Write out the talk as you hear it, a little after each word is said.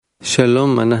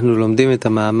Shalom, אנחנו לומדים את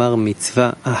המאמר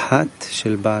מצווה אחת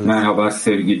של Baal. Merhaba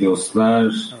sevgili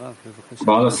dostlar.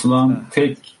 HaSulam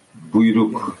tek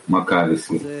buyruk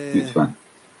makalesi. Lütfen.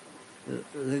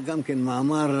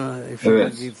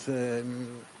 Evet.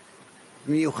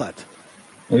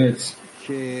 Evet.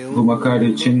 Bu makale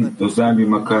için özel bir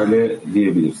makale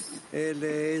diyebiliriz.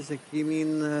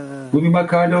 Bu bir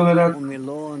makale olarak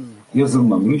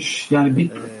yazılmamış. Yani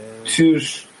bir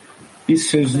tür, bir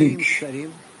sözlük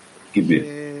gibi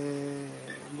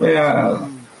veya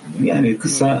yani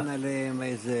kısa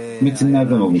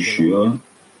metinlerden oluşuyor.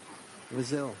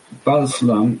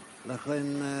 HaSulam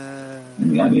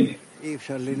yani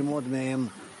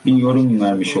bir yorum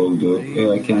vermiş oldu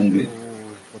veya kendi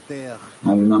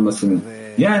anlamasını.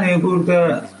 Yani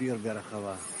burada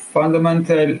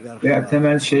fundamental veya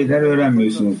temel şeyler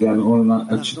öğrenmiyorsunuz. Yani onu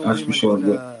açmış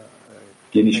oldu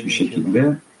geniş bir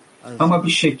şekilde. Ama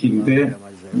bir şekilde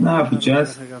ne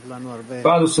yapacağız?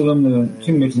 Bazı sorunların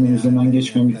tüm metnin üzerinden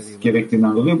geçmemiz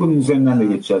gerektiğinden dolayı bunun üzerinden de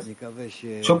geçeceğiz.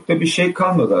 Çok da bir şey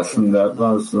kalmadı aslında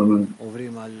bazı sorunun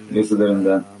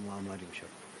yazılarından.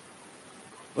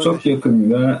 Çok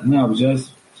yakında ne yapacağız?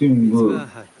 Tüm bu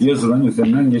yazıların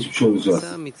üzerinden geçmiş olacağız.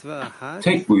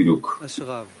 Tek buyruk.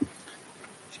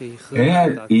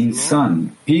 Eğer insan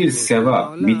bir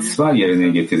sevap, mitzva yerine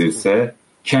getirirse,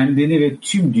 kendini ve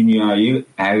tüm dünyayı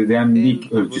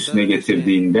erdemlik ölçüsüne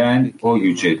getirdiğinden o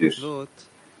yücedir.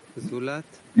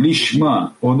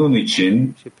 Lişma onun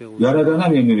için Yaradan'a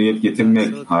memnuniyet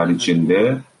getirmek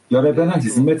haricinde Yaradan'a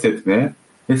hizmet etme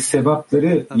ve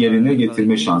sevapları yerine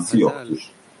getirme şansı yoktur.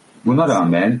 Buna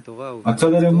rağmen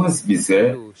atalarımız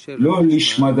bize lo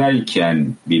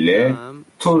lişmadayken bile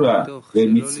Tora ve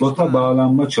mitzvota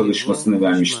bağlanma çalışmasını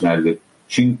vermişlerdir.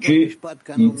 Çünkü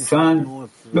insan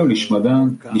lo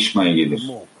lişmadan lişmaya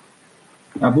gelir.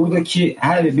 Ya buradaki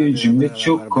her bir cümle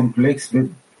çok kompleks ve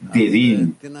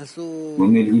derin.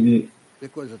 Bununla ilgili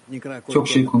çok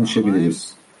şey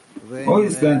konuşabiliriz. O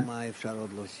yüzden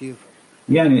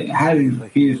yani her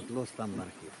bir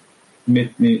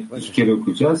metni iki kere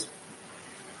okuyacağız.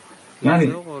 Yani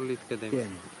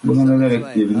buna neler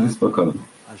ekleyebiliriz bakalım.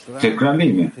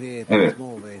 Tekrarlayayım mı? Evet.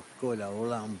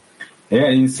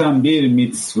 Eğer insan bir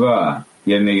mitzva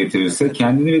yerine getirirse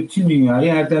kendini ve tüm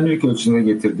dünyayı erdemlik ölçüsüne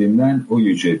getirdiğinden o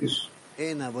yücedir.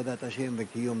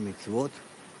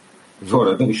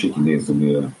 Sonra da bu şekilde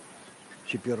yazılıyor.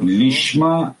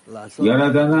 Lişma,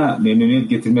 Yaradan'a memnuniyet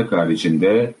getirmek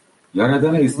haricinde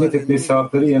Yaradan'a hizmet etme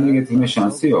sevapları yerine getirme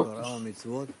şansı yoktur.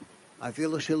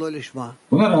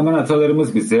 Buna rağmen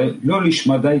atalarımız bize lo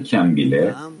lişmadayken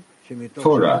bile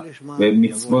Tora ve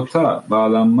mitzvota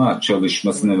bağlanma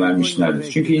çalışmasını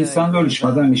vermişlerdir. Çünkü insan lo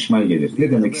lişmadan lişmaya gelir.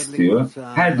 Ne demek istiyor?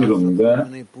 Her durumda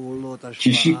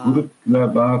kişi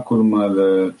grupla bağ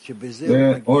kurmalı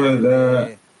ve orada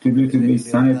türlü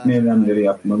ihsan etme eylemleri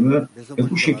yapmalı ve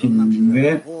bu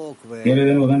şekilde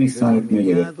Yaradan'a olan ihsan etmeye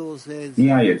gelir.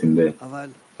 Nihayetinde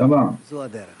tamam.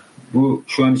 Bu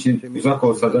şu an için uzak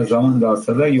olsa da zaman da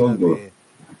alsa da yol bu.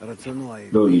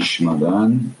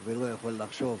 Doluşmadan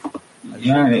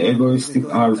yani egoistik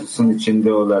arzusun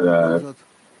içinde olarak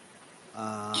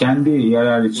kendi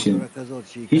yarar için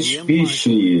hiçbir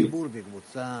şeyi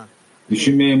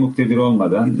düşünmeye muktedir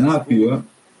olmadan ne yapıyor?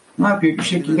 Ne yapıyor? Bir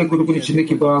şekilde grubun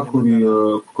içindeki bağ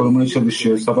kuruyor, korumaya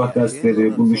çalışıyor, sabah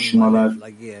dersleri, buluşmalar.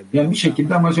 Yani bir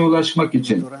şekilde amaca ulaşmak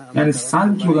için. Yani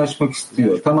sanki ulaşmak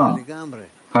istiyor. Tamam.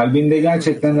 Kalbinde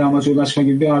gerçekten de amaca ulaşma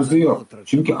gibi bir arzu yok.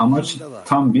 Çünkü amaç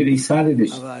tam bir ihsan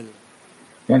ediş.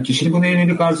 Yani kişinin buna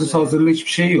yönelik arzusu hazırlığı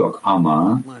hiçbir şey yok.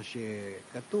 Ama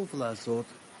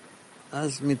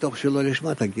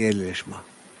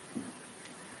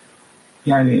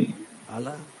yani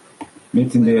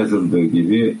metinde yazıldığı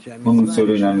gibi onun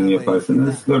söylenenini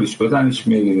yaparsanız lo lişmadan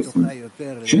lişmaya gelirsiniz.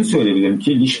 Şunu söyleyebilirim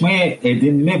ki lişmaya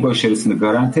edinme başarısını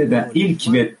garanti eden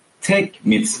ilk ve tek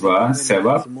mitzva,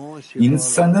 sevap,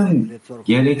 insanın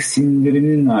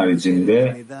gereksinimlerinin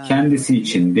haricinde kendisi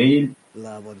için değil,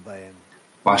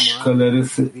 başkaları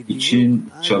için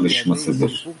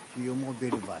çalışmasıdır.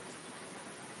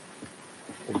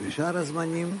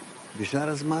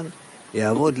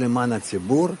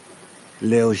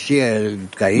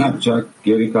 Ne yapacak?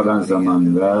 Geri kalan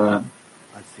zamanda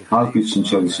halk için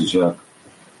çalışacak.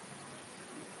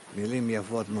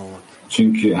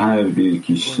 Çünkü her bir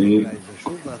kişi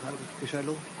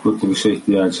kurtuluşa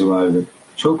ihtiyacı vardır.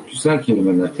 Çok güzel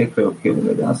kelimeler. Tekrar o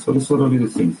kelimeler. Soru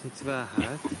sorabilirsiniz.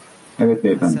 Evet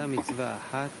beyefendi.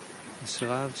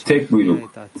 Tek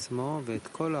buyruk.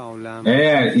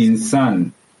 Eğer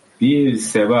insan bir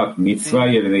sevap, mitzva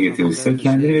yerine getirirse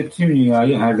kendini ve tüm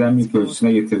dünyayı erdemlik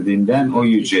ölçüsüne getirdiğinden o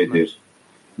yücedir.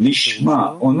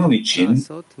 Lişma onun için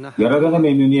Yaradan'a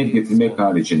memnuniyet getirmek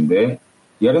haricinde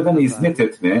Yaradan'a hizmet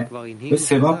etme ve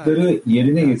sevapları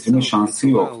yerine getirme şansı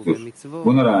yoktur.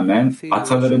 Buna rağmen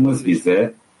atalarımız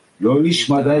bize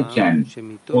Lolişma'dayken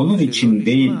onun için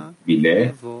değil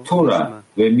bile Torah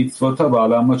ve mitzvota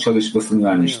bağlanma çalışmasını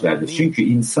vermişlerdir. Çünkü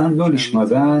insan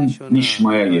Lolişma'dan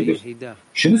Lişma'ya gelir.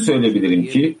 Şunu söyleyebilirim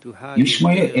ki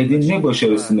Lişma'yı edinme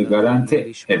başarısını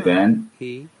garanti eden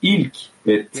ilk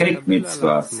ve tek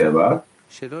mitzva sevap,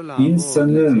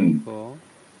 insanın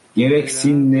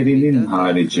gereksinlerinin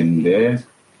haricinde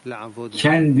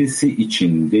kendisi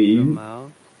için değil,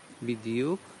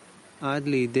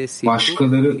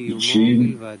 başkaları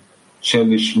için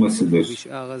çalışmasıdır.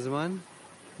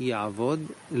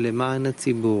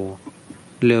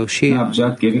 Ne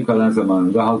yapacak? Geri kalan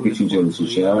zamanında halk için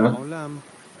çalışacak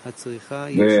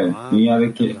ve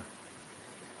dünyadaki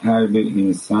her bir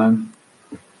insan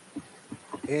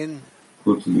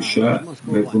kurtuluşa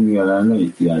ve bunun yararına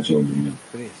ihtiyacı olduğunu.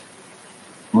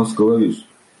 Moskova 100.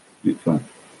 Lütfen.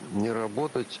 Не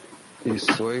работать из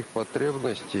своих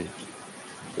потребностей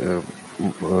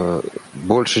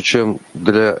больше, чем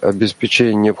для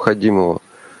обеспечения необходимого.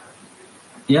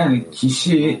 Yani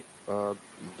kişi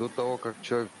До того, как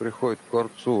человек приходит к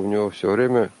Творцу, у него все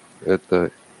время это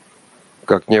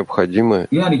как необходимое.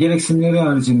 Yani gereksinimleri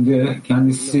haricinde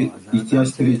kendisi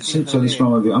ihtiyaçları için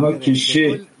çalışmamalı. Ama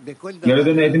kişi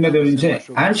Yaradan'ı edinmeden önce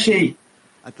her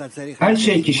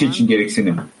şey kişi için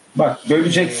gereksinim. Bak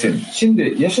göreceksin.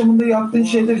 Şimdi yaşamında yaptığın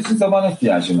şeyler için zamana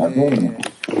ihtiyacın var. Doğru mu?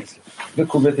 Ve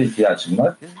kuvvete ihtiyacın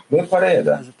var. Ve paraya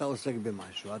da.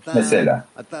 Mesela.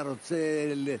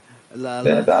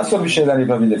 Ve daha sonra bir şeyler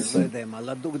yapabilirsin.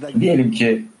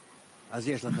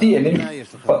 Diyelim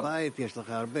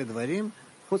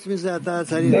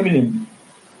ne bileyim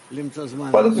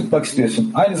balık tutmak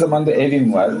istiyorsun. Aynı zamanda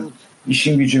evin var,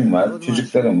 işin gücün var,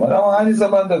 çocukların var ama aynı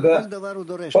zamanda da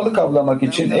balık avlamak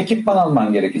için ekipman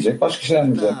alman gerekecek. Başka şey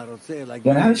almayacak.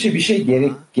 Yani her şey bir şey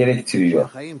gerektiriyor.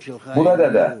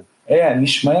 Burada da eğer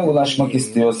nişmaya ulaşmak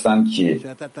istiyorsan ki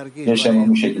yaşamın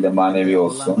bu şekilde manevi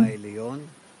olsun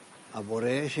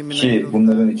ki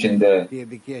bunların içinde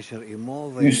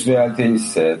üst realite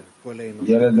hisset,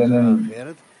 Yaradan'ın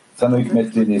sana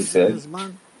hükmettiğini hisset.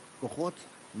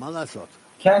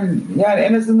 Yani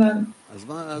en azından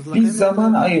bir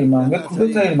zaman ayırman ve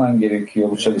kuvvet ayırman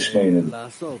gerekiyor bu çalışmaya yönelik.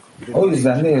 O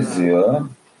yüzden ne yazıyor?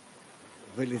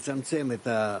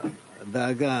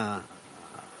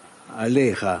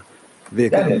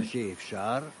 Yani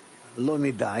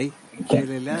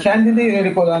kendine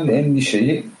yönelik olan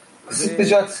endişeyi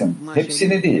kısıtlayacaksın.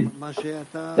 Hepsini değil.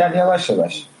 Yani yavaş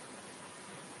yavaş.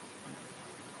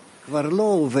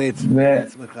 Ve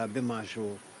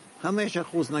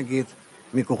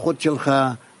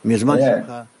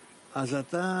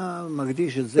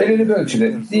belirli bir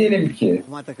ölçüde diyelim ki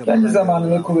kendi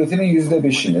zamanın ve kuvvetinin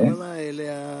 %5'ini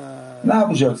ne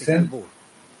yapacaksın?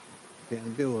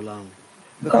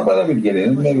 Kabala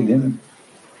bilgilerin ne bileyim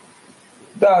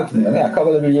dağıtımda ne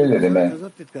kabala bilgilerime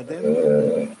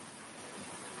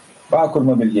bağ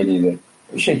kurma bilgeliğiyle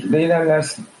bu şekilde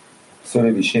ilerlersin.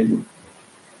 Söylediği şey bu.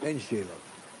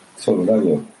 Sorular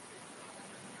yok.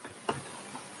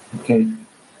 Okay.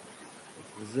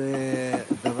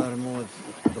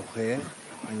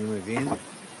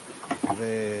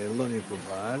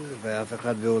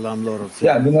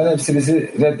 Yani bunların hepsi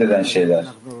bizi reddeden şeyler.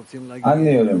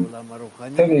 Anlıyorum.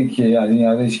 Tabii ki yani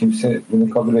dünyada hiç kimse bunu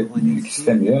kabul etmek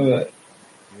istemiyor ve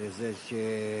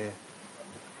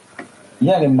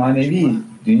yani manevi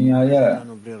dünyaya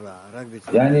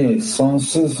yani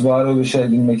sonsuz varoluşa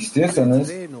edilmek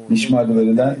istiyorsanız nişmada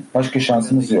verilen başka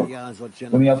şansımız yok.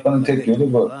 Bunu yapmanın tek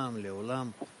yolu bu.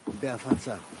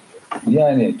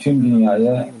 Yani tüm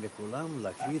dünyaya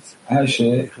her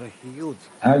şeye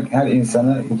her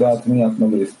insana bu dağıtımı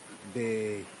yapmalıyız.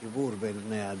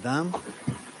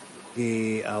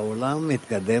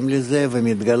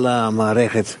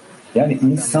 Yani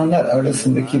insanlar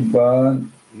arasındaki bağın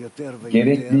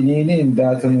gerekliliğinin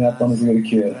dağıtımını yapmamız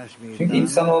gerekiyor. Çünkü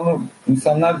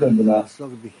insanlar da buna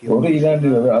doğru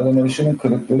ilerliyor ve adam erişimin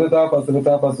kırıklığı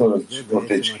daha fazla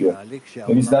ortaya çıkıyor.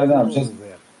 Ve bizler ne yapacağız?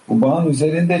 Bu bağın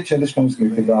üzerinde çalışmamız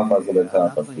gerekiyor daha fazla ve daha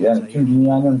fazla. Yani tüm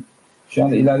dünyanın şu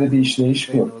anda ilerlediği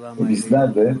işleyiş bu. Ve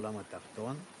bizler de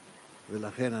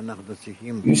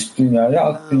üst dünyaya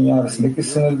alt dünya arasındaki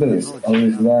sınırdayız. O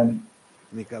yüzden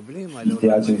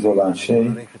ihtiyacımız olan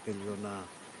şey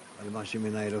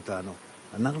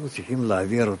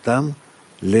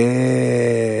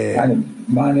yani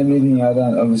manevi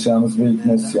dünyadan alacağımız büyük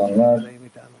nosyonlar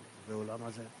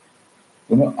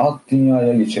bunu alt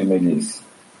dünyaya geçirmeliyiz.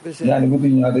 Yani bu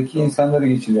dünyadaki insanları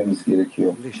geçirmemiz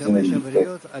gerekiyor. Bizimle birlikte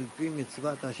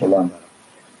olan.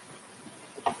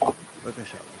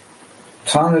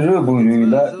 Tanrı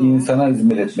buyruğuyla insana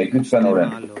hizmet etmek. Lütfen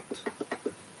öğren.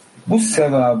 Bu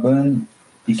sevabın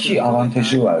iki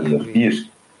avantajı vardır. Bir,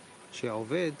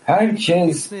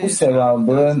 herkes bu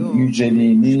sevabın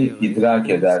yüceliğini idrak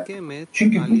eder.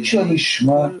 Çünkü bu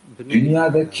çalışma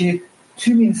dünyadaki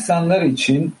tüm insanlar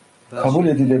için kabul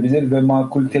edilebilir ve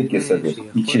makul tek yasadır.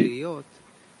 2.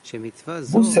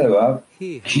 Bu sevap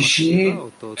kişiyi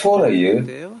Tora'yı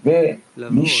ve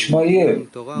Nişma'yı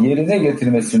yerine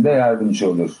getirmesinde yardımcı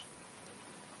olur.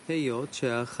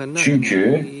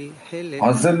 Çünkü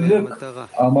hazırlık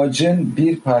amacın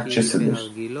bir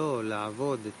parçasıdır.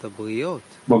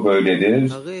 Bu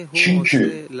böyledir.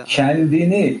 Çünkü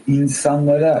kendini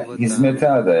insanlara hizmete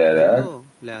adayarak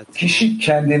kişi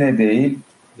kendine değil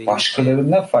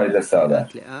başkalarına fayda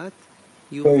sağlar.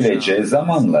 Böylece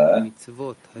zamanla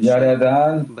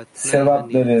Yaradan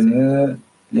sevaplarını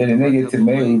yerine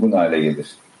getirmeye uygun hale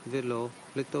gelir.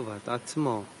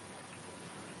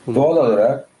 Doğal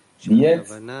olarak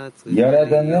niyet,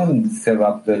 Yaradan'ın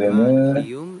sevaplarını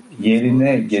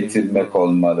yerine getirmek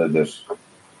olmalıdır.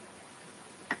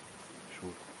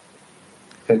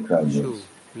 Tekrar ediyoruz.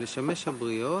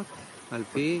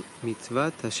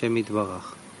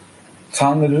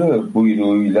 Tanrı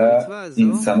buyruğuyla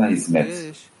insana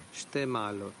hizmet.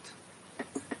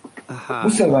 Bu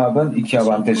sevabın iki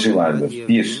avantajı vardır.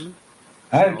 Bir,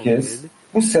 herkes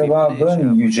bu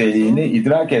sevabın yüceliğini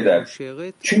idrak eder.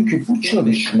 Çünkü bu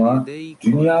çalışma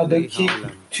dünyadaki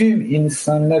tüm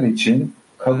insanlar için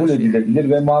kabul edilebilir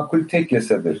ve makul tek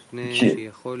yasadır.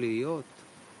 2.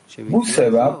 Bu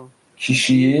sevap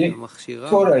kişiyi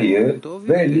Tora'yı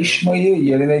ve Nişma'yı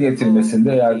yerine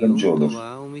getirmesinde yardımcı olur.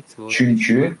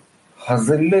 Çünkü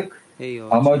hazırlık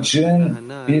amacın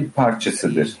bir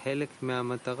parçasıdır.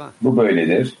 Bu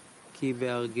böyledir.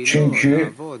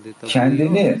 Çünkü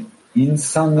kendini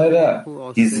insanlara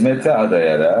hizmete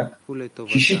adayarak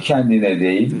kişi kendine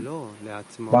değil,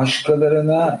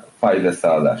 başkalarına fayda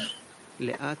sağlar.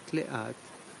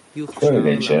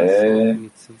 Böylece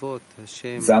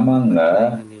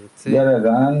zamanla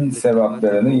Yaradan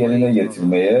sevaplarını yerine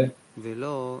getirmeye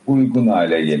uygun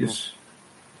hale gelir.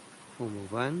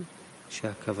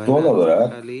 Doğal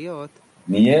olarak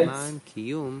niyet,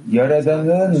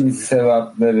 Yaradan'ın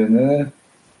sevaplarını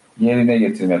yerine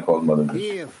getirmek olmalıdır.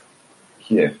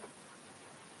 Kiev.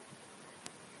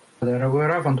 Дорогой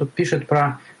Раф, он тут пишет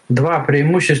про два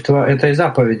преимущества этой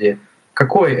заповеди.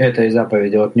 Какой этой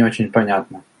заповеди? Вот не очень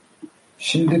понятно.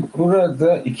 Şimdi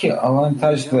burada iki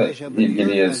avantajla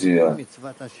ilgili yazıyor.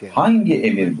 Hangi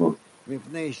emir bu?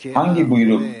 Hangi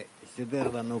buyruk?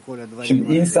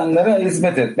 Şimdi insanlara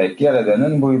hizmet etmek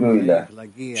Yaradan'ın buyruğuyla.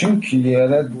 Çünkü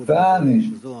Yaradan,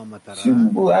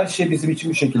 şimdi bu her şey bizim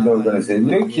için bu şekilde organize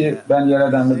ediliyor ki ben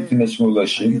Yaradan'la bütünleşme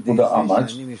ulaşayım. Bu da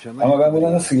amaç. Ama ben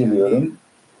buna nasıl geliyorum?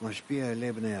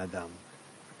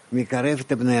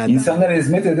 İnsanlara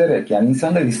hizmet ederek, yani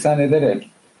insanlara ihsan ederek,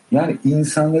 yani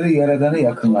insanları Yaradan'a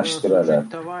yakınlaştırarak.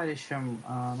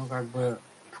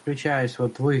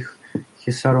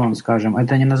 Хисарон, скажем,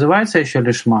 это не называется еще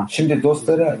лишма? Şimdi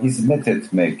dostlara hizmet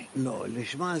etmek,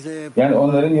 yani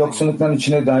onların yoksunlukların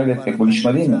içine dahil etmek, bu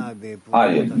lişma değil mi?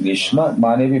 Hayır, lişma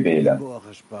manevi bir eylem.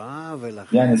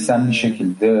 Yani sen bir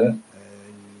şekilde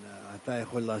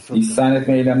ihsan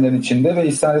etme eylemlerin içinde ve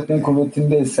ihsan etmenin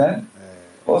kuvvetindeysen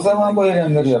o zaman bu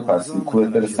eylemleri yaparsın,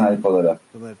 kuvvetlere sahip olarak.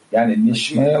 Yani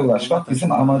lişmaya ulaşmak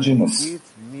bizim amacımız.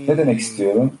 Ne demek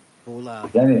istiyorum?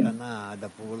 Yani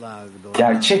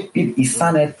gerçek bir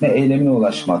ihsan etme eylemine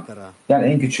ulaşmak. Yani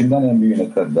en küçüğünden en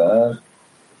büyüğüne kadar.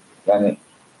 Yani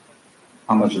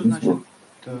amacımız bu.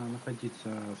 Yani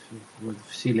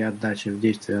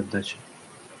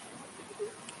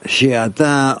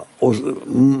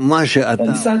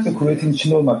ihsan etme kuvvetin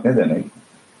içinde olmak ne demek?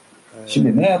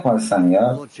 Şimdi ne yaparsan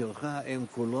ya,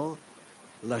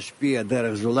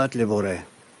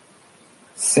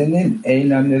 senin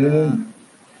eylemlerinin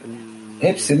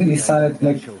hepsinin ihsan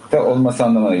etmekte olması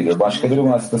anlamına geliyor. Başkaları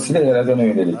vasıtasıyla Yaradan'a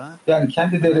yönelik. Yani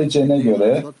kendi derecene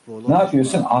göre ne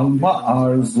yapıyorsun? Alma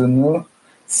arzunu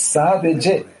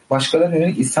sadece başkalarına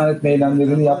yönelik ihsan etme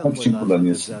eylemlerini yapmak için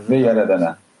kullanıyorsun. Ve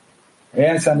Yaradan'a.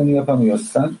 Eğer sen bunu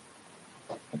yapamıyorsan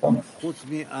yapamazsın.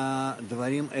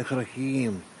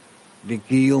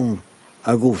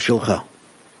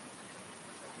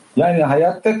 Yani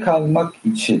hayatta kalmak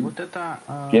için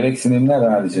gereksinimler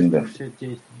haricinde.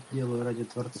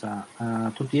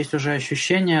 Тут есть уже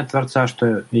ощущение Творца,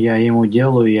 что я ему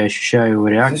делаю, я ощущаю его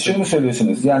реакцию. Siz şunu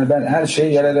söylüyorsunuz, yani ben her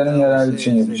şeyi Yaradan'ın yararı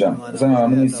için yapacağım. O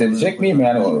zaman bunu hissedecek miyim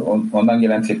yani ondan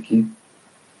gelen tepkiyi?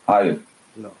 Hayır.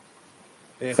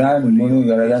 Sen bunu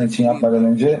Yaradan için yapmadan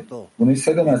önce bunu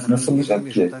hissedemezsin. Nasıl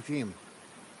olacak ki?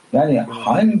 Yani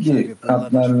hangi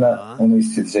katlarla onu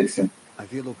hissedeceksin?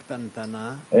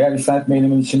 Eğer ihsan etme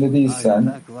eylemin içinde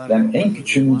değilsen, yani en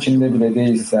küçüğünün içinde bile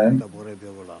değilsen,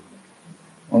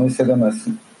 onu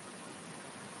hissedemezsin.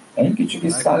 En küçük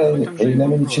ihsan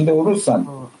eylemin içinde olursan,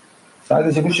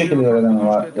 sadece bu şekilde Yaradan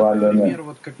varlığını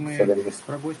hissedebilirsin.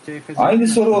 Aynı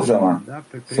soru o zaman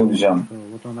soracağım.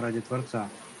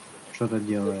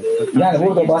 Yani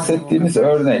burada bahsettiğimiz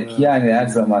örnek, yani her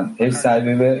zaman ev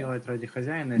sahibi ve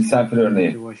misafir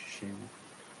örneği.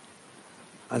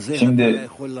 Şimdi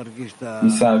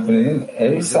misafirin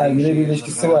ev sahibiyle bir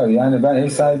ilişkisi var. Yani ben ev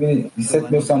sahibini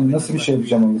hissetmiyorsam nasıl bir şey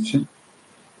yapacağım onun için?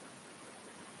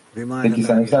 Peki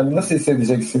sen ev sahibini nasıl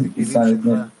hissedeceksin ihsan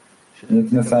etme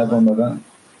niyetine sahip olmadan?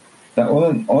 Yani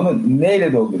onu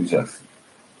neyle dolduracaksın?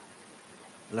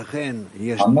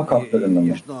 Alma kaplarında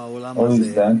mı? O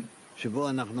yüzden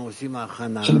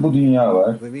şimdi bu dünya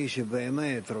var.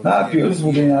 Ne yapıyoruz?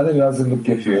 Bu dünyada bir hazırlık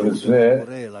yapıyoruz ve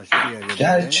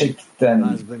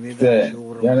gerçekten de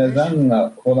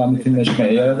Yaradan'la olan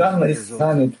bütünleşmeye, Yaradan'la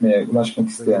ihsan etmeye ulaşmak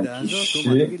isteyen kişi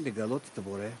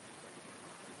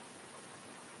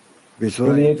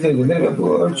bu niyet edilir ve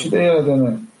bu ölçüde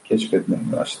Yaradan'ı keşfetmeye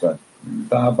başlar.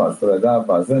 Daha fazla ve daha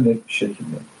fazla net bir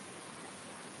şekilde.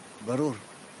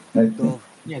 Net mi?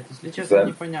 Нет, если честно,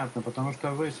 непонятно, потому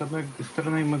что вы, с одной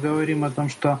стороны, мы говорим о том,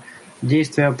 что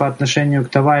действие по отношению к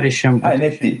товарищам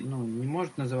не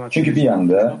может называться. Çünkü bir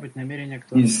yanda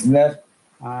bizler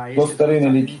dostlara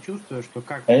yönelik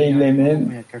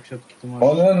eylemin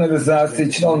onun rızası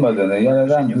için olmadığını,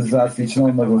 Yaradan rızası için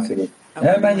olmadığını söylüyor.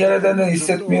 Eğer ben Yaradan'ı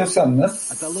hissetmiyorsam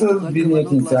nasıl bir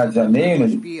niyet inşa edeceğim? Neye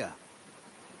yönelik?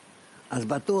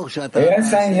 Eğer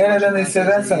sen Yaradan'ı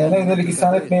hissedersen ona yönelik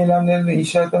ihsan etme eylemlerini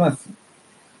inşa edemezsin.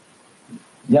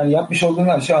 Yani yapmış olduğun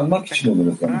her şeyi almak için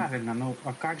olur o zaman. Правильно, но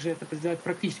как же это сделать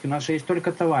практически? У нас же есть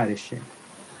только товарищи.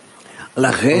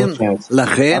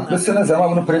 Haklısınız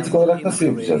ama bunu pratik olarak nasıl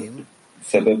yapacağız?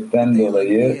 Sebepten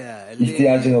dolayı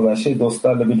ihtiyacın olan şey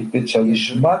dostlarla birlikte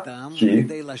çalışmak ki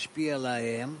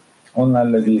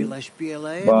onlarla bir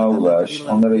bağ ulaş,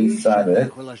 onlara ihsan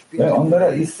et ve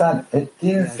onlara ihsan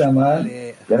ettiğin zaman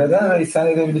Yaradan'a ihsan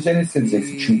edebileceğini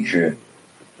hissedeceksin çünkü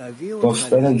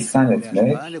dostlara ihsan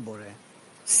etmek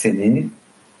seni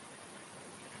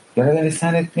Yaradan'a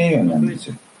ihsan etmeye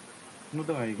yönlendirecek.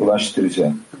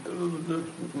 Ulaştıracak.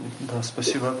 Да,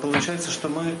 спасибо. Получается, что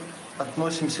мы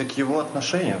относимся к его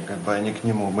отношениям, как бы, а не к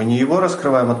нему. Мы не его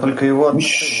раскрываем, а только его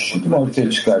отношения.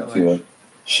 Ortaya çıkartıyor.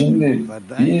 Şimdi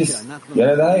biz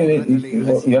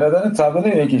Yaradan'ın tavrına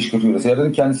yönelik ilişki kuruyoruz.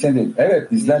 Yaradan'ın kendisine değil.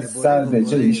 Evet, bizler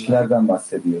sadece ilişkilerden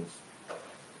bahsediyoruz.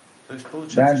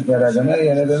 Ben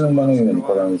Yaradan'ın bana yönelik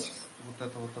olan ilişkisi.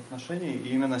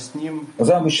 O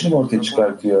zaman bu şunu ortaya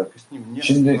çıkartıyor.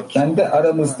 Şimdi kendi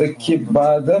aramızdaki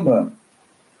bağda mı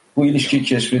bu ilişkiyi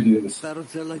keşfediyoruz?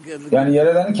 Yani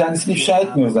Yaradan'ın kendisini ifşa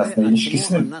etmiyoruz aslında,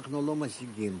 ilişkisini.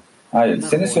 Hayır,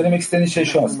 senin söylemek istediğin şey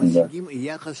şu aslında.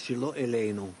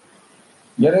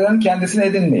 Yaradan'ın kendisini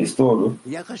edinmeyiz, doğru.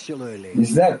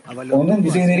 Bizler onun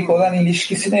bize yönelik olan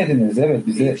ilişkisini ediniriz. Evet,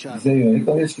 bize yönelik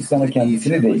olan ilişkisi ama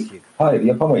kendisini değil. Hayır,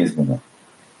 yapamayız bunu.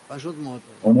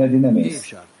 Onu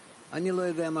edinemeyiz.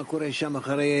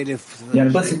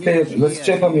 Yani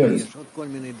basitçe yapamıyoruz.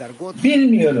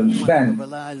 Bilmiyorum ben.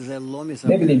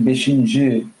 Ne bileyim 5.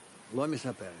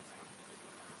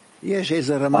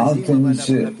 6.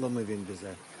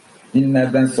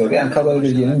 dinlerden sonra yani Kabala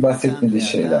bilginin bahsetmediği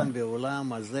şeyler.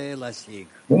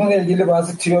 Bununla ilgili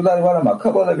bazı tiyolar var ama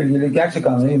Kabala bilgili gerçek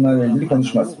anlamıyla ilgili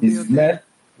konuşmaz. Bizler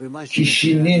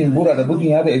kişinin burada bu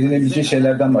dünyada edinebileceği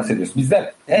şeylerden bahsediyoruz.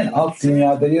 Bizler en alt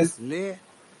dünyadayız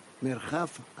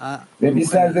ve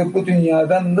bizler de bu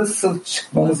dünyadan nasıl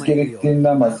çıkmamız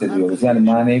gerektiğinden bahsediyoruz. Yani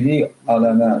manevi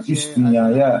alana, üst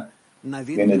dünyaya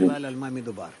yönelik.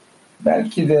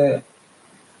 Belki de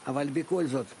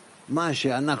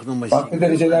farklı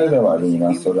dereceler de var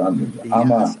bundan sonra.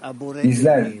 Ama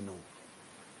bizler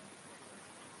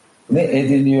ne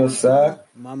ediniyorsa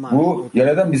bu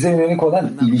Yaradan bize yönelik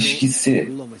olan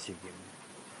ilişkisi.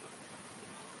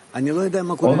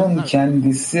 Onun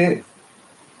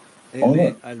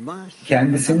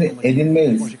kendisini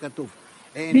edinmeyiz.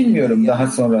 Bilmiyorum daha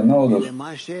sonra ne olur.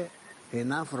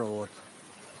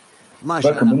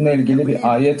 Bakın bununla ilgili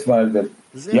bir ayet vardır.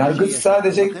 Yargıç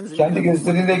sadece kendi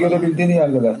gözleriyle görebildiğini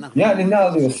yargılar. Yani ne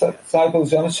alıyorsa sahip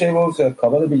olacağımız şey olacak.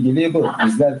 Kabala bilgiliği bu.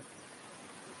 Bizler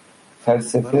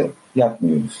felsefe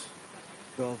yapmıyoruz.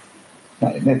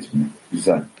 Yani net mi?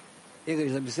 Güzel.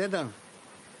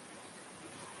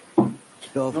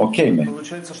 Okey mi?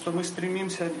 Получается, что мы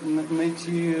стремимся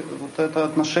найти вот это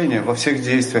отношение во всех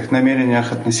действиях,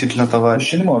 намерениях относительно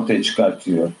товарища. Şunu mu ortaya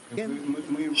çıkartıyor?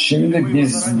 Şimdi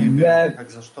bizler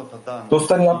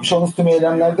dostların yapmış olduğumuz tüm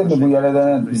eylemlerde mi bu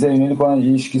Yaradan'ın bize yönelik olan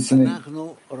ilişkisini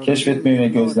keşfetmeye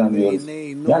yönelik gözlemliyoruz?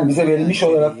 Yani bize verilmiş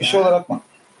olarak bir şey olarak mı?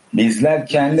 Bizler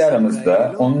kendi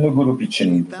aramızda, onlu grup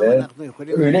içinde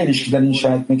öyle ilişkiler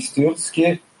inşa etmek istiyoruz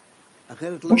ki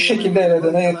bu şekilde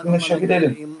Yaradan'a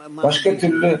yakınlaşabilelim. Başka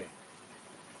türlü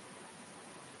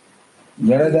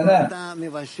Yaradan'a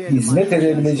hizmet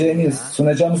edebileceğimiz,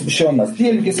 sunacağımız bir şey olmaz.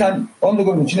 Diyelim ki sen onlu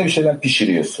grubun içinde bir şeyler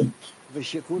pişiriyorsun.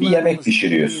 Bir yemek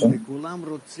pişiriyorsun.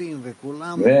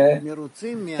 Ve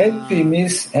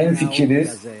hepimiz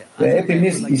hemfikiriz ve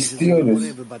hepimiz istiyoruz.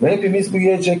 Ve hepimiz bu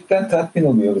yiyecekten tatmin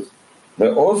oluyoruz.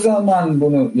 Ve o zaman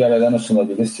bunu Yaradan'a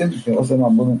sunabilirsin. Ve o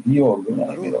zaman bunun iyi olduğunu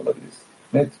emin olabilirsin.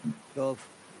 Net mi?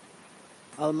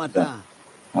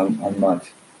 Almat.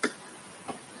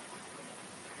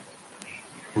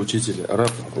 Учитель,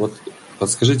 Раф, вот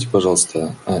подскажите,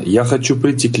 пожалуйста, я хочу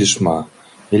прийти к лишма,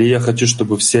 или я хочу,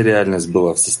 чтобы вся реальность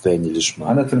была в состоянии лишма?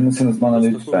 Anlatır mısınız bana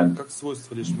lütfen?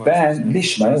 Ben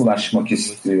lişmaya ulaşmak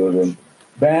istiyorum.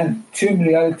 Ben tüm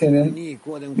realitenin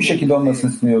bir şekilde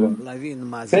olmasını istiyorum.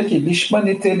 Peki lişma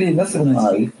niteliği nasıl buna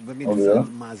ait oluyor?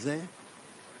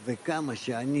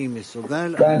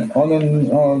 Ben onun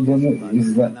olduğunu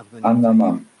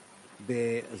anlamam.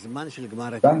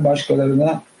 Ben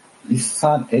başkalarına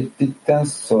İhsan ettikten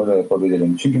sonra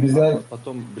yapabilirim. Çünkü bizler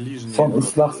son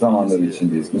ıslah zamanları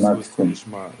içindeyiz. Bunlar kısım.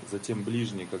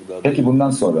 Peki bundan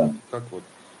sonra?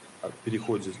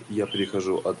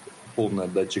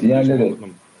 Diğerleri.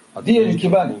 Diyelim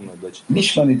ki ben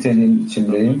lişma niteliğinin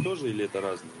içindeyim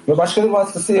ve başkaları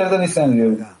vasıtası Yaradan ihsan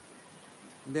ediyorum.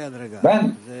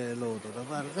 Ben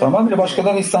tamamıyla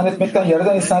başkalarına ihsan etmekten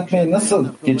Yaradan ihsan etmeye nasıl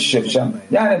geçiş yapacağım?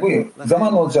 Yani bu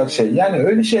zaman olacak şey. Yani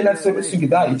öyle şeyler söylüyorsun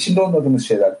ki daha içinde olmadığımız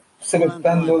şeyler. Bu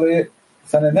sebepten dolayı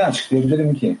sana ne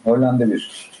açıklayabilirim ki? Hollanda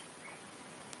 1.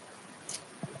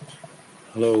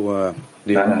 Hello,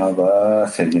 merhaba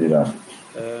sevgililer.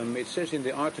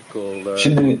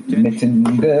 Şimdi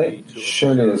metinde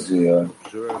şöyle yazıyor.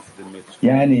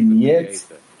 Yani niyet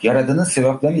Yaradan'ın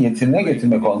sevaplarını yerine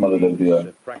getirmek olmalıdır diyor.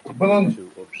 Bunun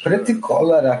pratik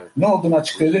olarak ne olduğunu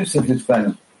açıklayabilir misiniz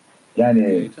lütfen?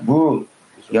 Yani bu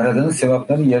Yaradan'ın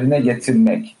sevaplarını yerine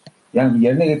getirmek. Yani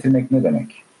yerine getirmek ne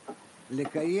demek?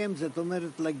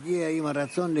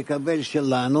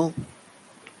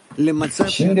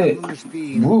 Şimdi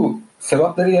bu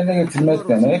sevapları yerine getirmek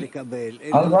demek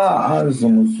Allah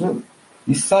arzumuzu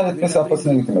İhsan etme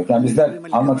safhasına getirmek. Yani bizler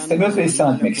almak istemiyoruz ve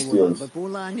ihsan etmek istiyoruz.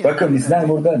 Bakın bizler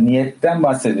burada niyetten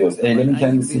bahsediyoruz. Eylemin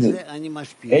kendisi değil.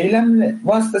 Eylemle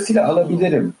vasıtasıyla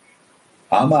alabilirim.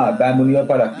 Ama ben bunu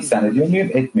yaparak ihsan ediyor muyum,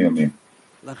 etmiyor muyum?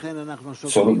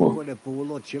 Soru bu.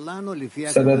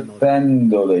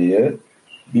 Sebepten dolayı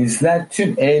bizler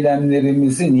tüm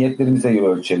eylemlerimizi niyetlerimize göre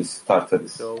ölçeriz,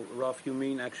 tartarız.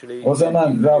 O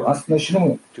zaman Rav aslında şunu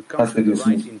mu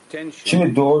kastediyorsunuz?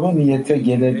 Şimdi doğru niyete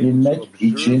gelebilmek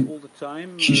için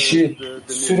kişi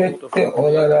sürekli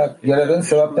olarak Yaradan'ın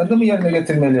sevaplarını mı yerine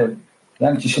getirmeli?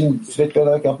 Yani kişinin sürekli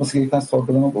olarak yapması gereken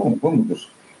sorgulama bu mu? Bu mudur?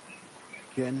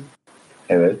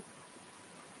 Evet.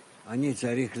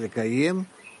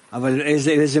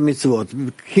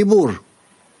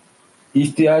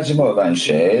 İhtiyacım olan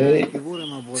şey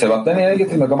sevaplarını yerine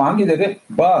getirmek ama hangileri?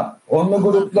 Bağ. Onlu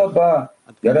grupla bağ.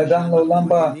 Yaradan'la olan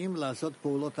bağ.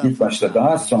 İlk başta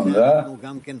daha sonra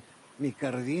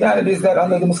yani bizler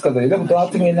anladığımız kadarıyla bu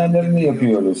dağıtım eylemlerini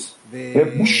yapıyoruz.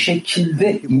 Ve bu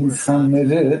şekilde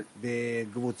insanları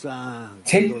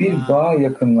tek bir bağa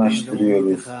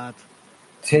yakınlaştırıyoruz.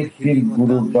 Tek bir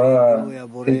gruba,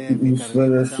 tek bir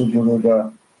uluslararası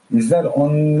gruba. Bizler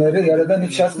onları Yaradan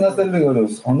içerisine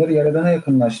hazırlıyoruz. Onları Yaradan'a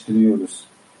yakınlaştırıyoruz.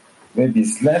 Ve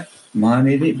bizler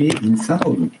manevi bir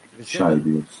insan inşa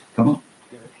ediyoruz. Tamam.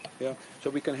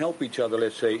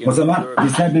 O zaman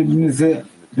bizler birbirimize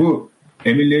bu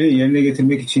emirleri yerine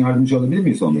getirmek için yardımcı olabilir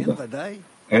miyiz onunla?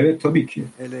 Evet, tabii ki.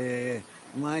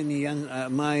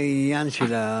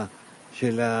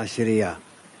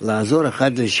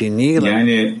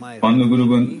 Yani onlu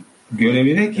grubun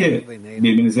görevi ne ki?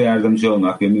 Birbirinize yardımcı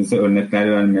olmak, birbirinize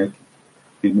örnekler vermek,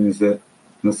 birbirinize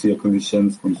nasıl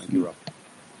yakınlaşacağınız konusunda.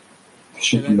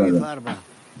 Teşekkürler.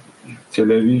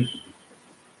 Tel Aviv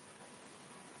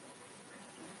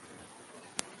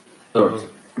 4.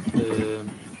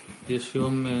 יש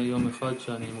יום אחד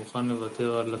שאני מוכן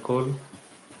לוותר על הכל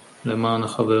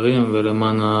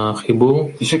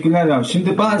Teşekkürler abi.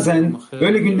 Şimdi bazen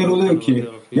öyle günler oluyor ki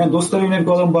yani dostlara yönelik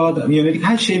olan bağda yönelik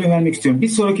her şeyi vermek istiyorum. Bir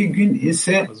sonraki gün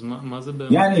ise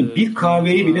yani bir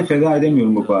kahveyi bile feda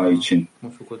edemiyorum bu bağ için.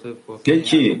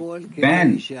 Peki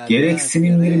ben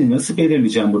gereksinimlerimi nasıl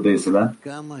belirleyeceğim burada yazılan?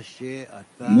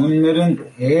 Bunların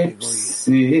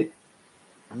hepsi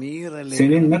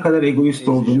senin ne kadar egoist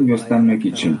olduğunu göstermek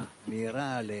için.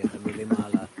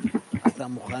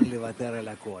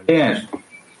 Eğer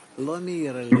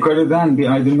yukarıdan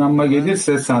bir aydınlanma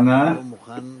gelirse sana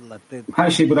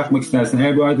her şeyi bırakmak istersin.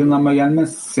 Eğer bu aydınlanma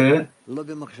gelmezse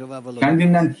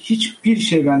kendinden hiçbir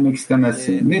şey vermek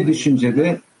istemezsin. Ne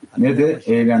düşüncede ne de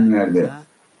eylemlerde.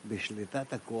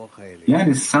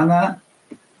 Yani sana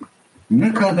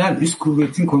ne kadar üst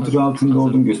kuvvetin kontrol altında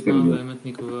olduğunu gösteriyor.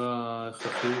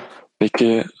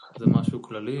 Peki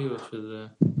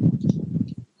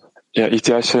ya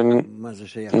ihtiyaçlarını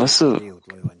nasıl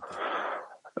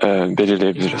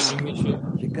belirleyebiliriz?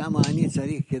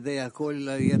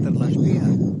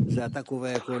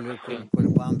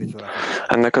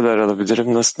 Ne kadar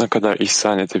alabilirim, ne kadar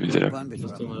ihsan edebilirim?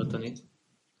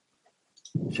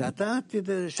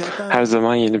 Her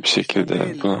zaman yeni bir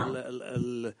şekilde bunu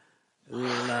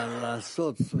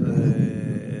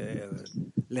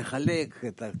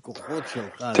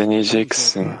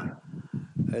deneyeceksin.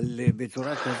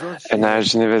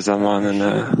 Enerjini ve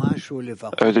zamanını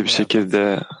öyle bir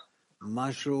şekilde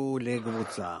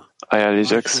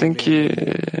ayarlayacaksın ki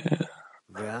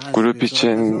grup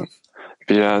için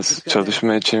biraz,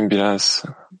 çalışma için biraz,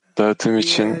 dağıtım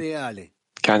için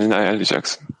kendini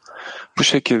ayarlayacaksın. Bu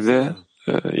şekilde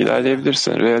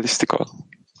ilerleyebilirsin. Realistik ol.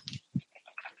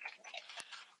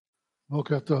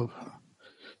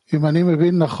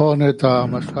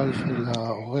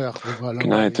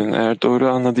 Günaydın. Eğer doğru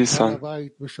anladıysan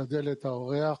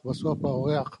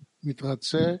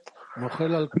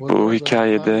bu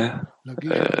hikayede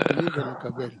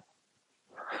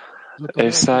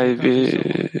ev sahibi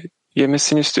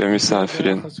yemesini istiyor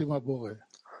misafirin.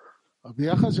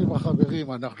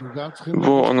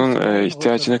 Bu onun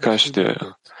ihtiyacını karşılıyor.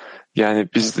 Yani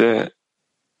biz de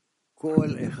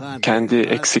kendi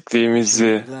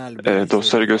eksikliğimizi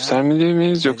dostlara göstermeli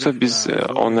miyiz yoksa biz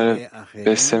onları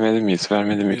beslemeli miyiz,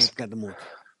 vermeli miyiz?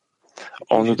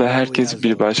 Onu da herkes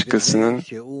bir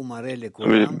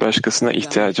başkasına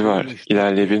ihtiyacı var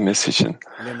ilerleyebilmesi için.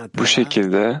 Bu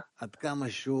şekilde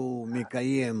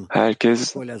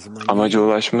herkes amaca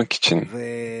ulaşmak için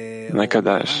ne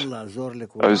kadar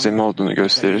özlemi olduğunu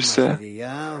gösterirse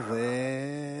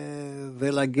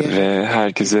ve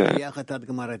herkese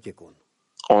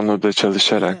onu da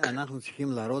çalışarak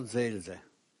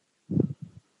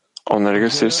onlara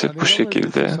gösterirse bu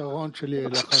şekilde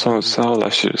sonuca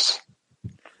ulaşırız.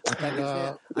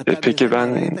 Peki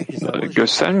ben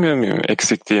göstermiyor muyum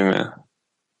eksikliğimi?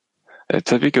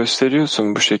 Tabii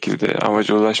gösteriyorsun bu şekilde.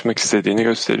 Amaca ulaşmak istediğini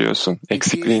gösteriyorsun.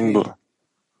 Eksikliğin bu.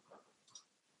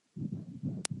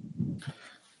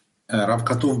 רב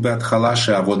כתוב בהתחלה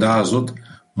שהעבודה הזאת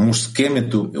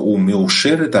מוסכמת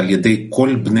ומאושרת על ידי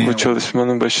כל בני Bu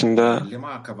çalışmanın başında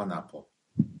למה הכוונה פה?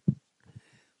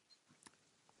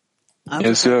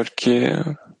 yazıyor ki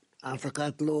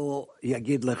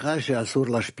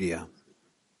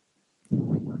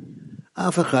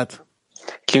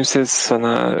kimse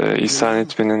sana ihsan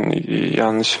etmenin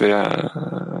yanlış veya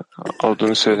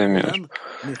olduğunu söylemiyor.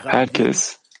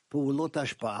 Herkes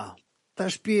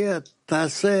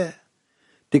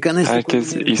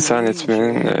ihsan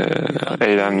etmenin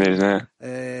eylemlerine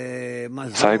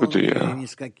saygı duyuyor.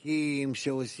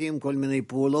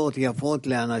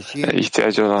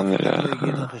 İhtiyacı olanlara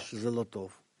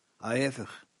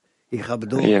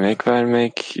yemek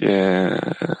vermek,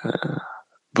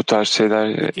 bu tarz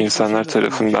şeyler insanlar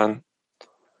tarafından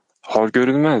hor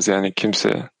görülmez. Yani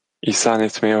kimse ihsan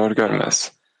etmeyi hor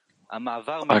görmez.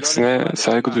 Aksine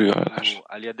saygı duyuyorlar.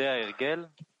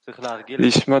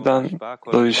 Lişmadan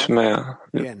alışmaya.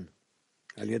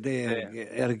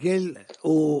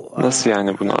 Nasıl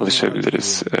yani buna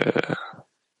alışabiliriz?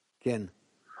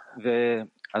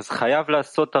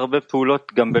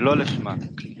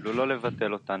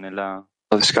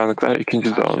 Alışkanlıklar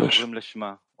ikinci de olur.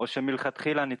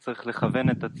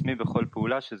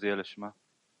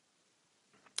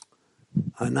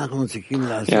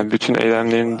 Yani bütün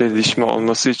eylemlerinde lişme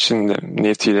olması için de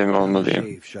niyetiyle mi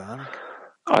olmalıyım?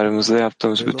 Aramızda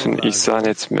yaptığımız bütün ihsan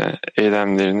etme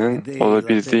eylemlerinin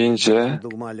olabildiğince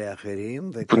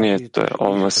bu niyette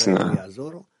olmasını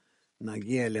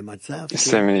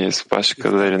istemeliyiz.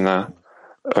 Başkalarına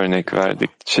örnek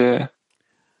verdikçe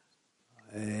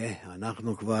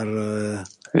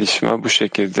Lişma bu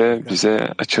şekilde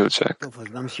bize açılacak.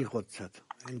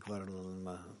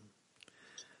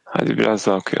 Hadi biraz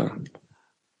daha okuyalım.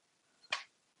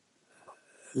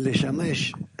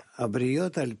 לשמש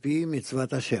הבריות על פי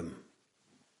מצוות השם.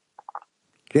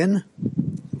 כן?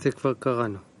 זה כבר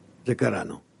קראנו. זה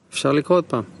קראנו. אפשר לקרוא עוד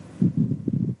פעם.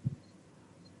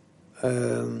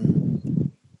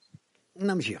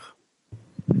 נמשיך.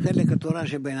 חלק התורה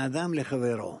שבין אדם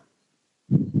לחברו.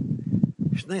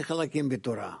 שני חלקים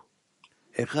בתורה.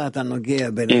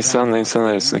 İnsanla insan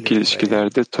arasındaki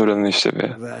ilişkilerde Tora'nın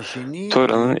işlevi.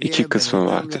 Tora'nın iki kısmı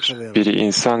vardır. Biri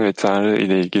insan ve Tanrı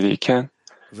ile ilgiliyken,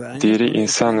 diğeri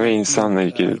insan ve insanla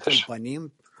ilgilidir.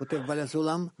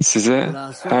 Size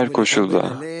her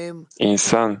koşulda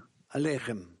insan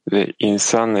ve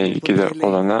insanla ilgili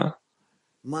olana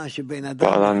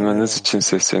bağlanmanız için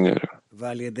sesleniyorum.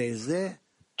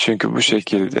 Çünkü bu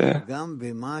şekilde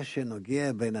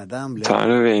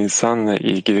Tanrı ve insanla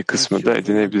ilgili kısmı da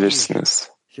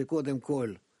edinebilirsiniz.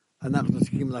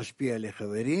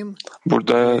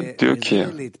 Burada diyor ki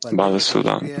Baal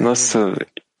HaSulam, nasıl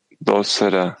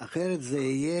dostlara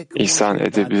ihsan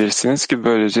edebilirsiniz ki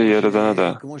böylece Yaradan'a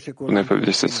da bunu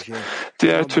yapabilirsiniz.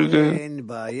 Diğer türlü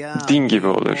din gibi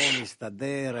olur.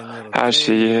 Her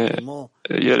şeyi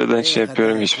Yaradan için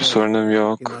yapıyorum, hiçbir sorunum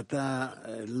yok.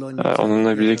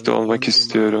 Onunla birlikte olmak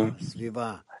istiyorum.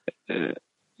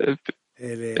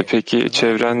 Peki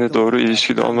çevrenle doğru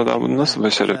ilişkide olmadan bunu nasıl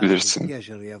başarabilirsin?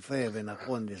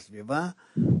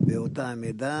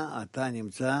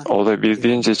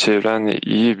 Olabildiğince çevrenle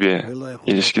iyi bir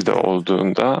ilişkide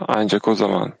olduğunda ancak o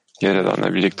zaman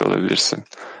Yaradan'la birlikte olabilirsin.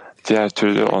 Diğer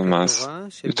türlü olmaz.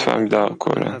 Lütfen bir daha oku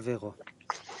oraya.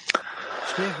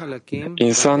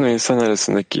 İnsan ve insan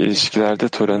arasındaki ilişkilerde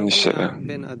Tora'nın işlevi.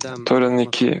 Tora'nın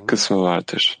iki kısmı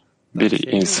vardır.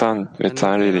 Biri insan ve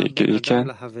Tanrı ile ilgiliyken,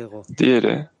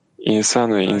 diğeri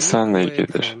insan ve insanla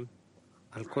ilgilidir.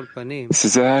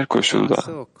 Size her koşulda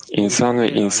insan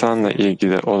ve insanla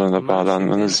ilgili olana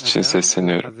bağlanmanız için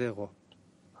sesleniyorum.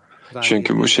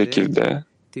 Çünkü bu şekilde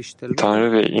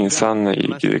Tanrı ve insanla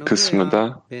ilgili kısmı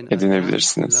da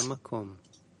edinebilirsiniz.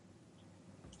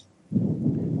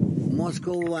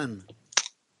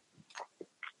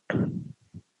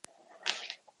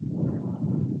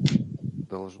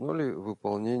 Должно ли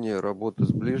выполнение работы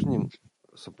с ближним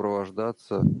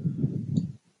сопровождаться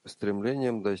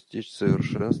стремлением достичь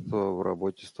совершенства в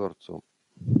работе с Творцом?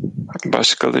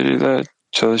 Başkalarıyla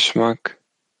çalışmak,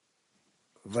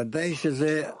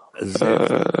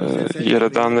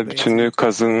 Yaradan'la bütünlüğü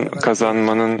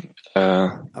kazanmanın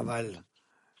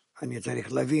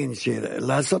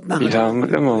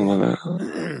ilhamıyla mı olmalı?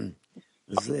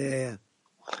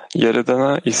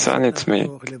 Yaradan'a ihsan etmek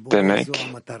demek,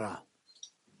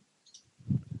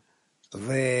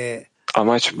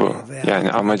 amaç bu.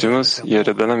 Yani amacımız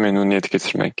Yaradan'a memnuniyet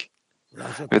getirmek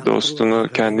ve dostunu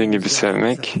kendin gibi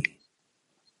sevmek.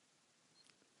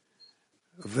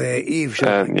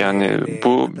 Yani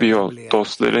bu bir yol,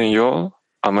 dostların yol,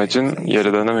 amacın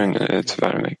Yaradan'a memnuniyet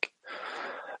vermek.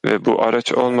 Ve bu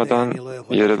araç olmadan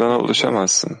Yaradan'a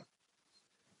ulaşamazsın.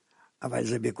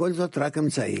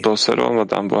 Dostlar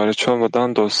olmadan, bu araç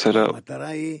olmadan dostlara,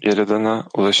 Yaradan'a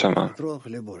ulaşamam.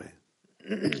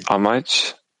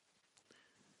 Amaç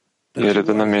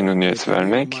Yaradan'a memnuniyet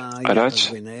vermek,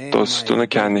 araç dostunu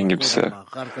kendin gibi sev.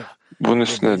 Bunun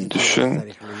üstüne düşün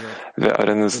ve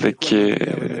aranızdaki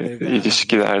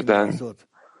ilişkilerden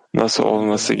nasıl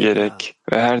olması gerek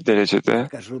ve her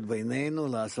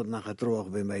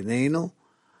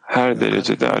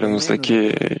derecede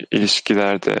aramızdaki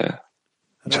ilişkilerde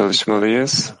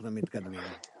çalışmalıyız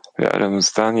ve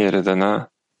aramızdan Yaradan'a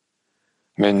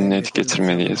memnuniyet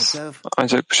getirmeliyiz.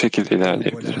 Ancak bu şekilde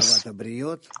ilerleyebiliriz.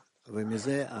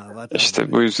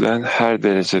 İşte bu yüzden her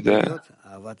derecede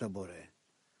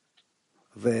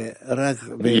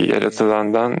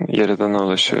yaratılandan Yaradan'a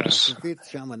ulaşıyoruz.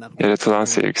 Yaratılan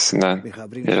sevgisinden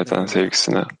Yaradan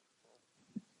sevgisine.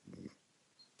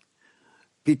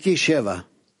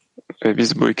 Ve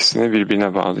biz bu ikisini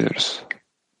birbirine bağlıyoruz.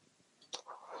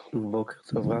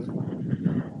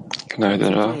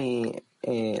 Günaydın Rav.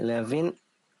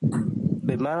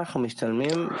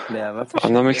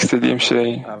 Anlamak istediğim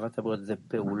şey,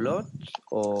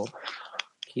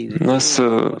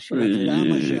 nasıl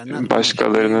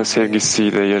başkalarının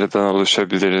sevgisiyle Yaradan'a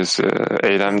ulaşabiliriz?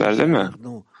 Eylemlerle mi?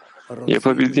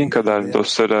 Yapabildiğin kadar,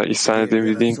 dostlara ihsan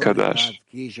edebildiğin kadar,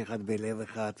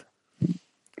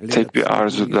 tek bir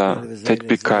arzuda, tek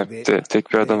bir kalpte,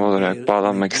 tek bir adam olarak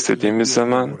bağlanmak istediğimiz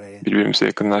zaman, birbirimize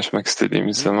yakınlaşmak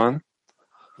istediğimiz zaman,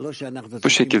 bu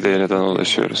şekilde Yaradan'a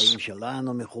ulaşıyoruz.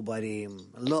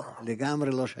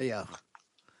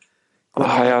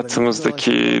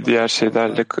 hayatımızdaki diğer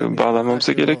şeylerle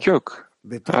bağlamamıza gerek yok.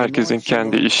 Herkesin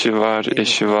kendi işi var,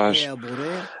 eşi var,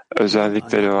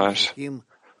 özellikleri var.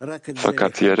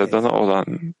 Fakat Yaradan'a olan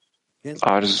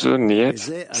arzu, niyet,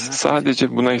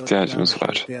 sadece buna ihtiyacımız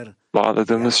var.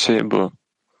 Bağladığımız şey bu.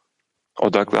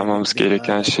 Odaklanmamız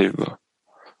gereken şey bu.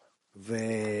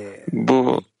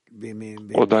 Bu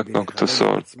odak noktası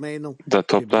orada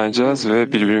toplanacağız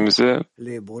ve birbirimize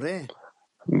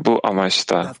bu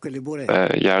amaçta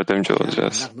yardımcı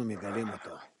olacağız.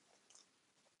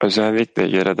 Özellikle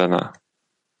Yaradan'a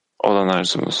olan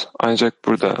arzumuz. Ancak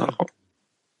burada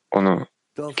onu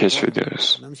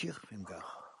keşfediyoruz.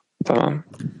 Tamam.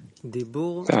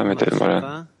 Devam edelim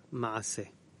Orhan.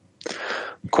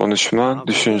 Konuşma,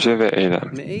 düşünce ve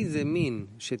eylem.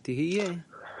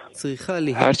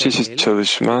 Her çeşit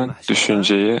çalışma,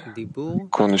 düşünceyi,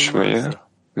 konuşmayı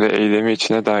ve eylemi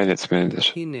içine dahil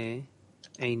etmelidir.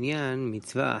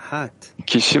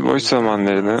 Kişi boş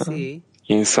zamanlarını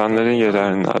insanların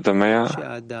yararına adamaya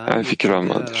fikir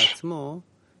olmalıdır.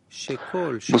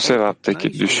 Bu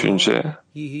sevaptaki düşünce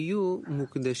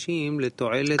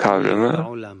kavramı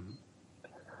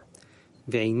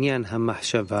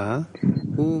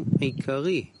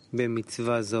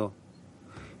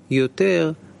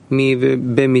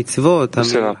bu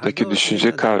sevaptaki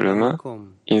düşünce kavramı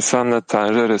insanla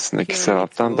Tanrı arasındaki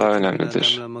sevaptan daha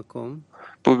önemlidir.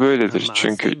 Bu böyledir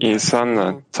çünkü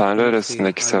insanla Tanrı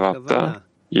arasındaki sevapta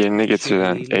yerine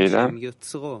getirilen eylem,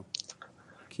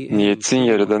 niyetin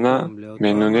Yaradan'a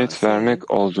memnuniyet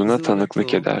vermek olduğuna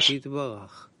tanıklık eder.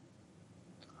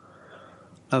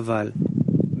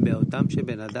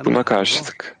 Buna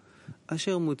karşılık,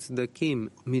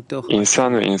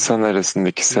 insan ve insan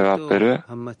arasındaki sevapları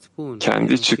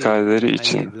kendi çıkarları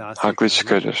için haklı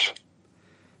çıkarır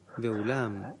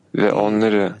ve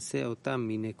onları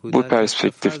bu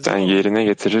perspektiften yerine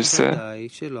getirirse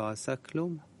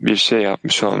bir şey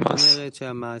yapmış olmaz.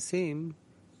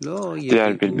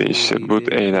 Diğer bir deyişle bu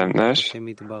eylemler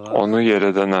onu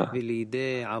Yaradan'a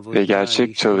ve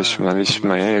gerçek çalışma,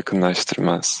 lişmaya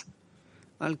yakınlaştırmaz.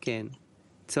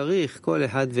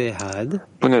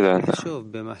 Bu nedenle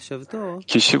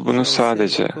kişi bunu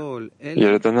sadece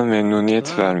Yaradan'a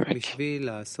memnuniyet vermek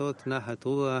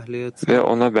ve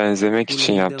ona benzemek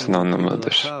için yaptığını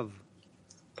anlamalıdır.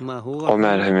 O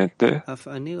merhametli,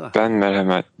 ben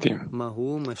merhametliyim.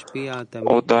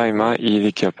 O daima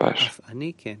iyilik yapar.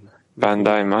 Ben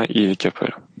daima iyilik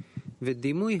yaparım.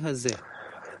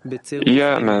 İyi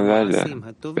amellerle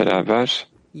beraber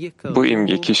bu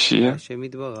imge kişiyi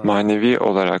manevi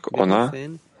olarak ona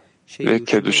ve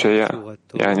keduşaya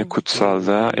yani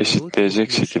kutsallığa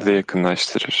eşitleyecek şekilde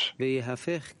yakınlaştırır.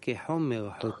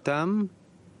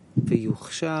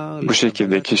 Bu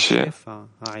şekilde kişi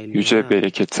yüce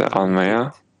bereketi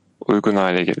almaya uygun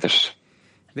hale gelir.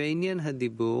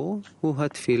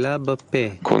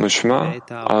 Konuşma,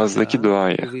 ağızdaki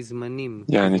duayı,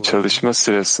 yani çalışma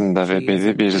sırasında ve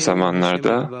belli bir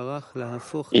zamanlarda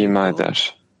ima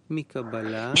eder.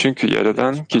 Çünkü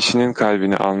Yaradan kişinin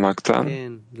kalbini almaktan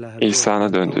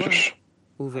ihsana döndürür.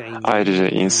 Ayrıca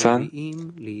insan,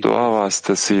 dua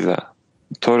vasıtasıyla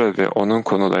Tora ve onun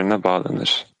konularına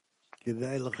bağlanır.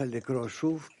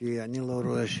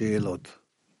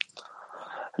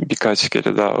 Birkaç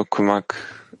kere daha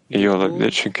okumak iyi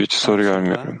olabilir çünkü hiç soru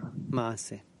görmüyorum.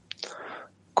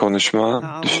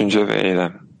 Konuşma, düşünce ve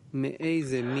eylem.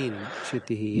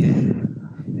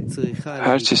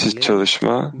 Her çeşit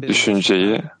çalışma,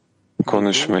 düşünceyi,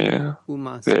 konuşmayı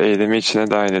ve eylemi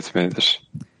içine dahil etmelidir.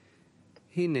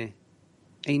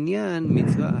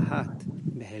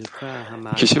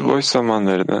 Kişi boş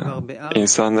zamanlarını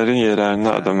insanların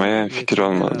yararına adamaya fikir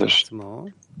olmalıdır.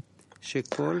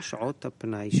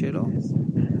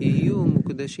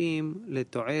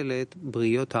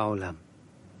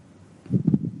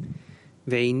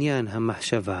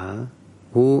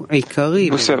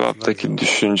 Bu sebaptaki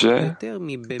düşünce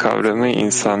kavramı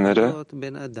insanları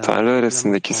Tanrı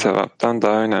arasındaki sevaptan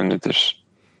daha önemlidir.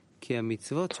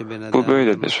 Bu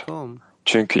böyledir.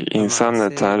 Çünkü insanla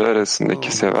Tanrı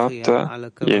arasındaki sevap da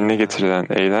yerine getirilen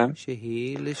eylem,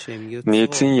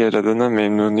 niyetin Yaradan'a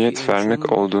memnuniyet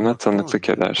vermek olduğuna tanıklık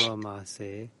eder.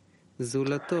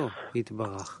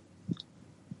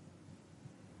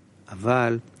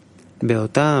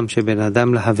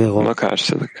 Buna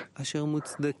karşılık,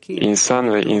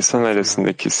 insan ve insan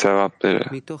arasındaki sevapları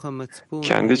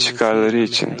kendi çıkarları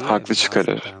için haklı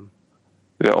çıkarır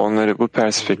ve onları bu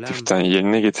perspektiften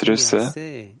yerine getirirse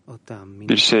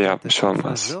bir şey yapmış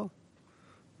olmaz.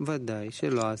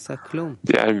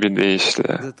 Diğer bir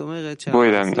deyişle, bu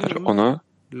eylemler onu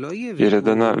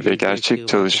Yaradan'a ve gerçek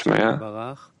çalışmaya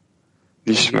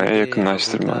lişmaya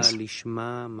yakınlaştırmaz.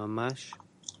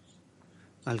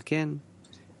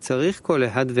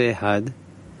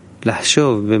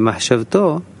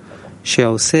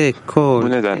 Bu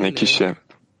nedenle kişi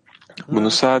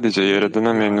bunu sadece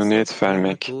Yaradan'a memnuniyet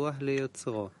vermek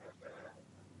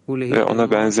ve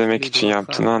ona benzemek için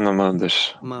yaptığını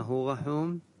anlamalıdır.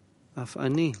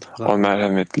 O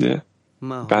merhametli,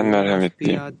 ben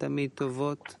merhametliyim.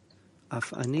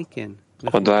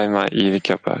 O daima iyilik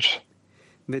yapar.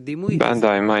 Ben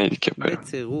daima iyilik yaparım.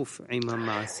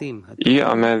 İyi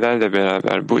amellerle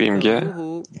beraber bu imge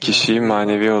kişiyi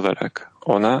manevi olarak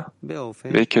ona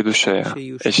ve Keduşa'ya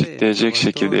eşitleyecek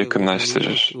şekilde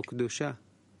yakınlaştırır.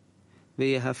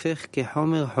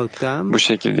 Bu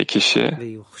şekilde kişi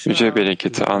yüce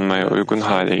bereketi almaya uygun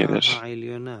hale gelir.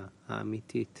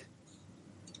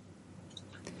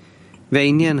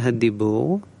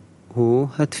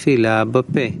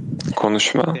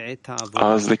 Konuşma,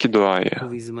 ağızdaki duayı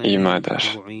ima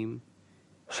eder.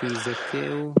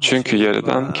 Çünkü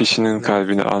Yaradan kişinin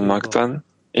kalbini almaktan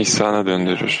ihsana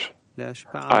döndürür.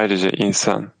 Ayrıca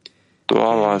insan,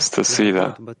 dua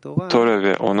vasıtasıyla Tora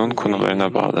ve onun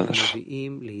konularına bağlanır.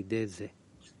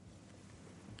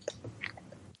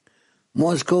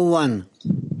 Moscow 1.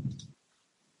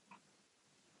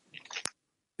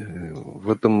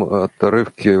 В этом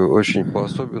отрывке очень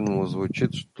по-особенному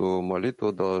звучит, что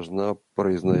молитва должна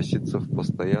произноситься в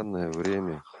постоянное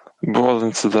время. Bu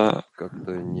alıntıda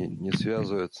Как-то не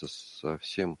связывается со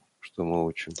всем, что мы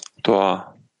учим.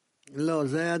 dua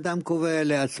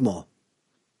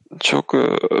çok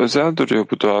özel duruyor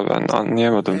bu dua, ben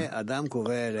anlayamadım.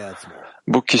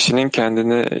 Bu kişinin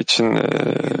kendine için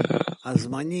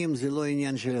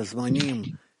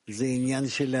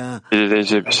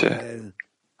belirleyeceği bir şey.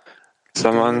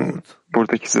 Zaman,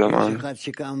 buradaki zaman,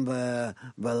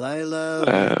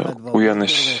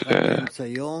 uyanış,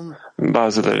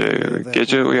 bazıları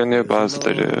gece uyanıyor,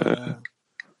 bazıları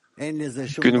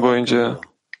gün boyunca.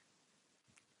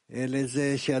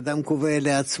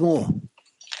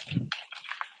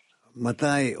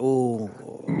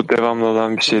 Bu devamlı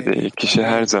olan bir şey değil. Kişi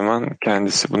her zaman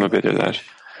kendisi bunu belirler.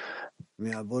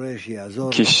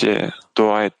 Kişi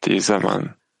dua ettiği zaman,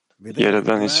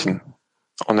 Yaradan için,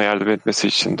 ona yardım etmesi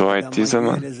için dua ettiği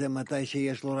zaman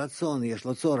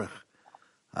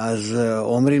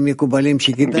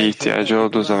bir ihtiyacı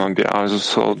olduğu zaman, bir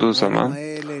arzusu olduğu zaman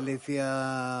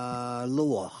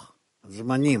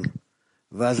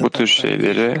bu tür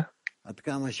şeyleri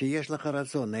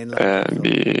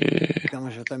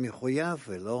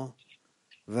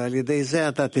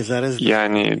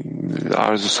yani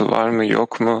arzusu var mı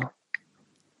yok mu,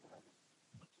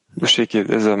 bu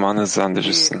şekilde zaman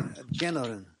hızlandırırsın.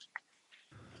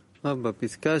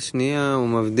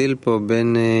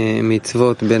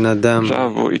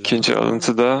 Bu ikinci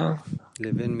alıntıda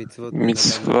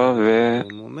mitzva ve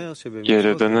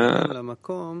Yaradan'ı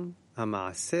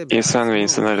insan ve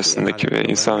insan arasındaki ve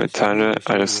insan ve Tanrı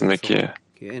arasındaki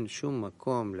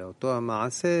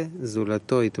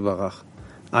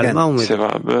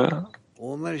sevabı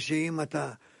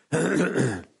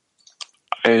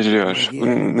ayırıyor.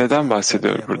 Neden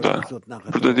bahsediyor burada?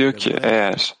 Burada diyor ki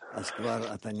eğer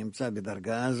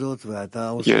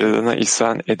Yaradan'a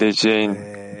ihsan edeceğin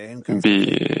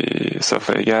bir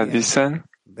safhaya geldiysen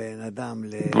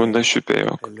bunda şüphe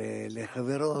yok.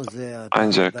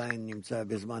 Ancak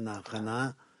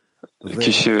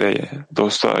kişi ve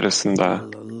dostu arasında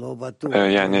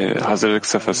yani hazırlık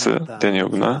safhası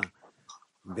deniyor buna.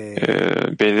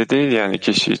 Belli değil yani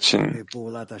kişi için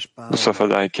bu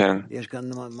safhadayken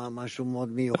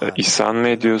ihsan mı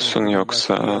ediyorsun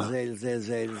yoksa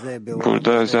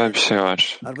burada özel bir şey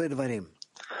var.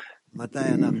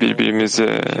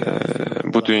 Birbirimize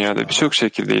bu dünyada birçok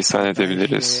şekilde ihsan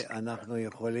edebiliriz.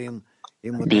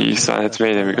 Bir ihsan etme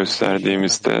eylemi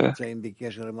gösterdiğimizde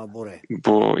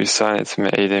bu ihsan etme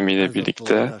eylemiyle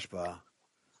birlikte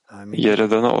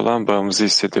Yaradan'a olan bağımızı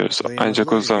hissediyoruz.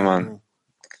 Ancak o zaman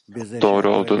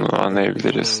doğru olduğunu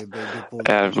anlayabiliriz.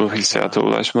 Eğer bu hissiyata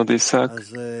ulaşmadıysak,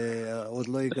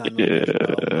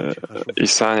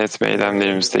 ihsan etme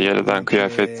eylemlerimizde Yaradan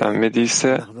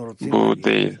kıyafetlenmediyse bu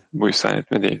değil, bu ihsan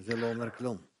etme değil.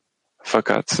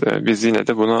 Fakat biz yine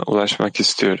de buna ulaşmak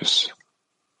istiyoruz.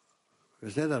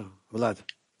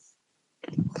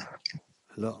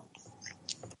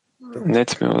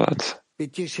 Net mi Vlad?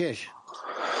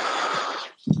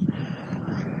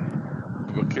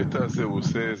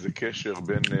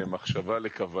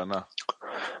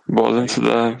 Bu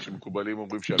alıntıda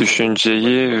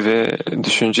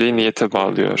düşünceyi niyete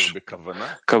bağlıyor.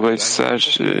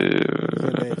 Kabalistler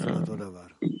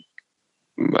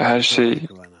her şey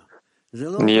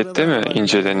Niyette mi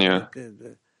inceleniyor?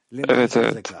 Evet,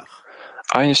 evet.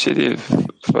 Aynı şey değil.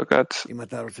 Fakat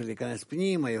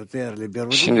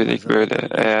şimdilik böyle,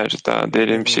 eğer daha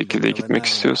derin bir şekilde gitmek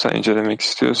istiyorsan, incelemek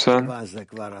istiyorsan,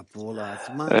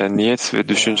 niyet ve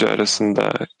düşünce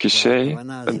arasındaki şey,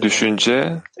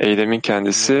 düşünce, eylemin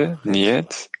kendisi,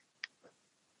 niyet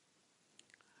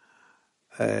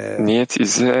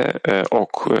ise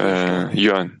ok,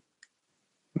 yön.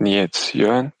 Niyet,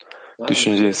 yön,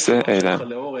 düşünce ise eylem.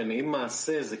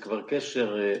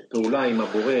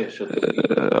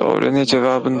 Oranın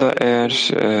cevabında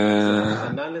eğer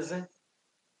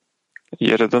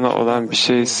Yaradan'a olan bir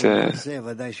şey ise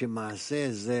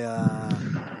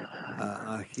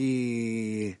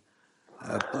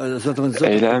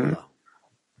eylem,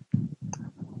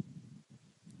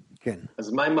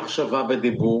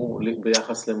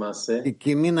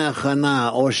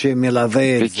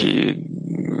 peki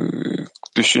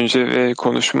düşünce ve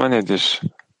konuşma nedir?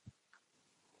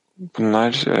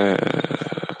 Bunlar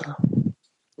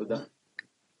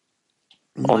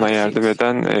ona yardım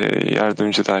eden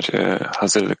yardımcılar,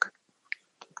 hazırlık.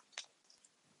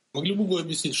 Могли бы вы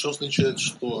объяснить, что означает,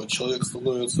 что человек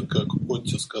становится как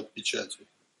оттиск от печати?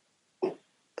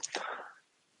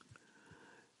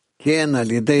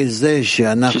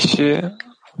 Kişi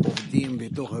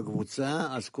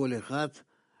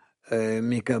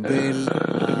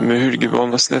mühür gibi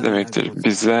olması ne demektir?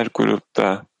 Bizler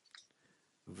grupta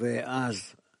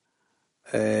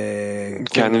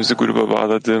kendimizi gruba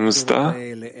bağladığımızda,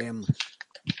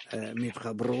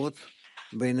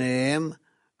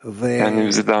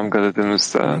 kendimizi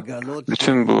damgaladığımızda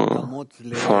bütün bu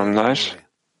formlar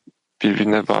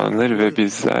birbirine bağlanır ve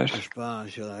bizler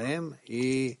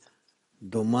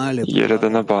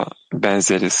Yaradan'a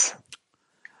benzeriz.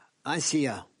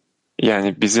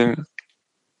 Yani bizim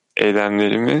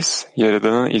eylemlerimiz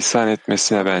Yaradan'ın ihsan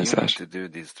etmesine benzer.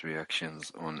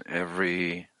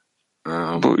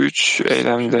 Bu üç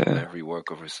eylemde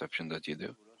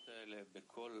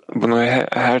bunu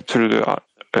her türlü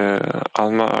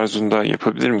alma arzunda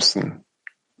yapabilir misin?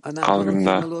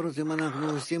 Algında.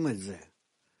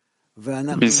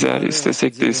 Bizler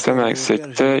istesek de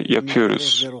istemezsek de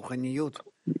yapıyoruz.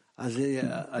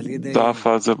 Daha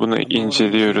fazla bunu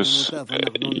inceliyoruz.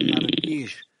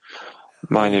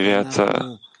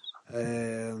 Maneviyata.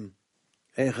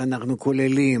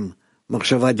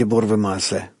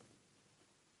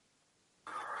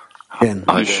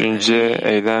 Düşünce,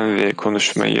 eylem ve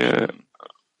konuşmayı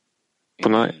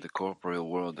buna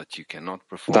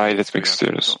dahil etmek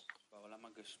istiyoruz.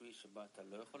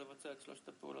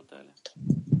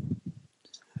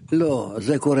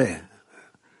 Hayır,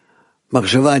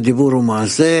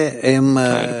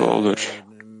 bu olur.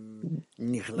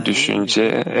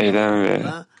 Düşünce, eylem ve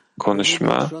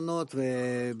konuşma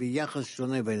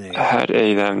her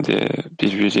eylemde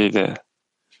birbiriyle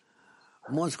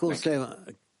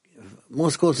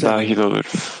dahil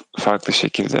olur farklı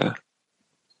şekilde.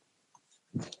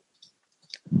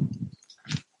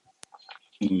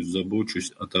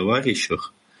 Забочусь о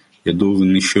товарищах, я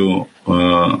должен еще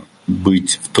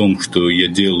быть в том, что я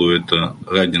делаю это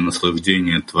ради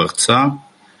наслаждения Творца.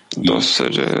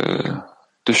 Dostları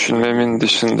düşünmemin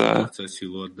dışında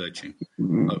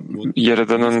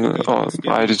Yaradan'ın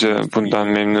ayrıca bundan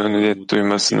memnuniyet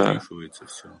duymasını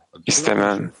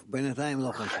istemem.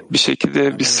 Bir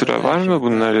şekilde bir sıra var mı?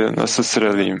 Bunları nasıl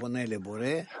sıralayayım?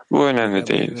 Bu önemli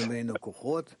değil.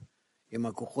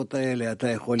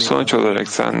 Sonuç olarak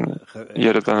sen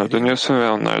Yaradan'a dönüyorsun ve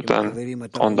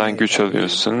ondan güç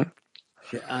alıyorsun.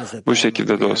 Bu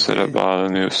şekilde dostlara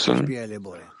bağlanıyorsun.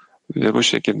 Ve bu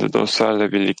şekilde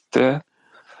dostlarla birlikte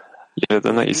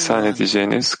Yaradan'a ihsan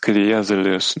edeceğiniz kliyi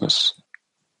hazırlıyorsunuz.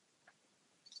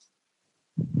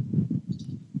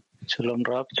 Selam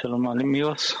Rab, selam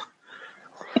amigos.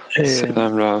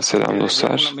 Selam Rab, selam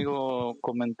dostlar. Un amigo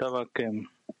comentaba que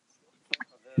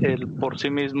él por sí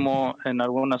mismo en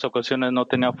algunas ocasiones no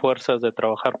tenía fuerzas de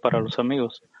trabajar para los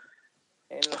amigos.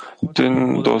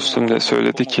 Dün dostum da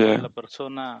söyledi ki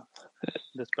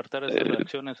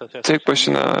tek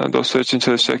başına dostlar için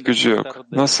çalışacak gücü yok.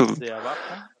 Nasıl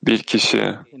bir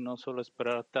kişi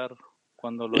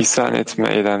ihsan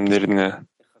etme eylemlerini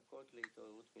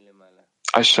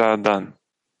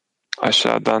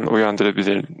aşağıdan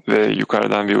uyandırabilir ve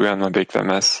yukarıdan bir uyanma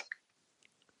beklemez?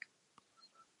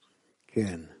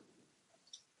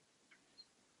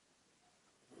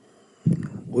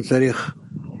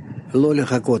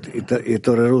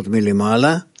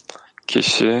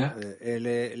 Kişi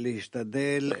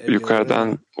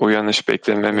yukarıdan uyanış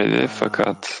beklememeli,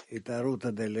 fakat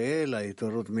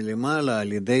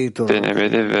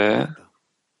denemeli ve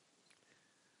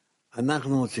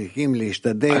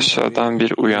Aşağıdan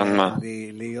bir uyanma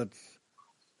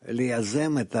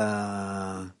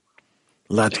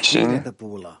için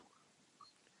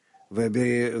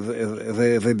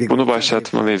bunu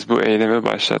başlatmalıyız, bu eylemi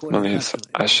başlatmalıyız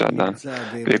aşağıdan.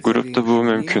 Ve grupta bu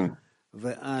mümkün.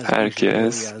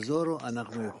 Herkes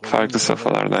farklı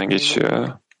safhalardan geçiyor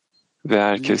ve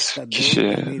herkes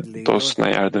kişi dostuna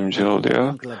yardımcı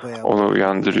oluyor, onu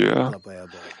uyandırıyor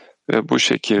ve bu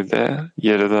şekilde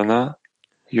Yaradan'a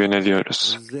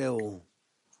yöneliyoruz.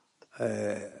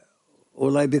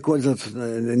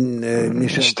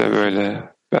 İşte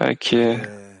böyle. Belki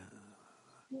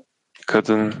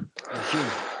kadın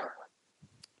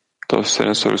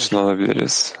dostların sorusunu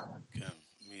alabiliriz.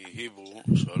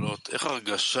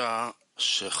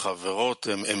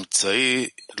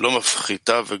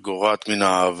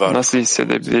 Nasıl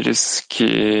hissedebiliriz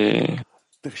ki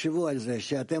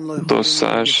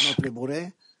dostlar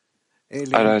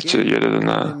araçı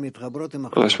Yaradan'a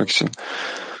ulaşmak için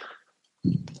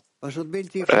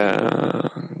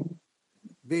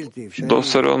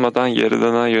dostlar olmadan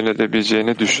Yaradan'a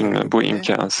yönelebileceğini düşünme. Bu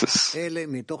imkansız.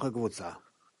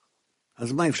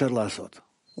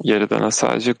 Yaradan'a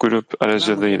sadece grup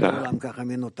aracılığıyla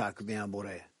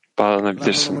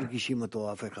bağlanabilirsin.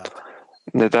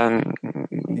 Neden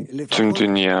tüm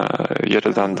dünya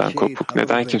Yaradan'dan kopuk?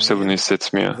 Neden kimse bunu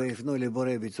hissetmiyor?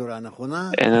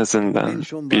 En azından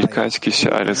birkaç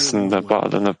kişi arasında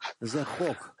bağlanıp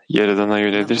Yaradan'a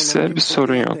yönelirse bir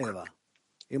sorun yok.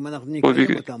 Bu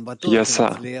bir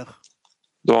yasa.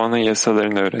 Doğanın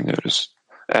yasalarını öğreniyoruz.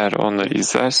 Eğer onları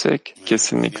izlersek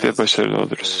kesinlikle başarılı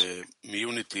oluruz.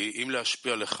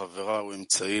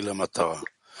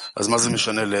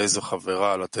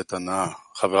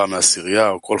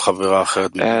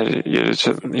 Eğer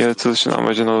yaratılışın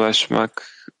amacına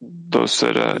ulaşmak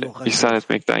dostlara ihsan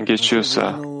etmekten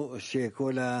geçiyorsa,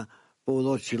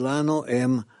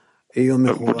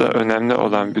 burada önemli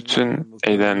olan bütün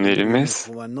eylemlerimiz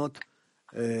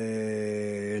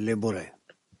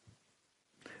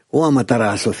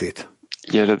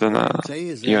Yaradan'a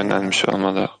yönelmiş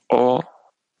olmalı. O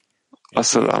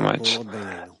asıl amaç.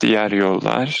 Diğer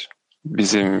yollar,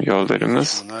 bizim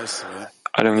yollarımız,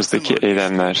 aramızdaki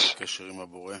eylemler.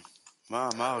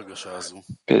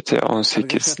 PT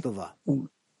 18.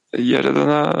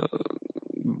 Yaradan'a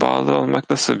bağlı olmak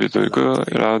nasıl bir duygu?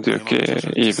 Rav diyor ki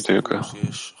iyi bir duygu.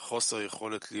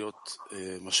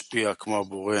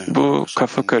 Bu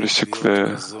kafa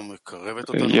karışıklığı,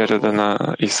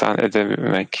 Yaradan'a ihsan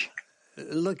edebilmek.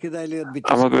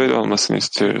 Ama böyle olmasını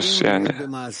istiyoruz yani.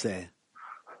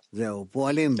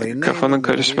 Kafanın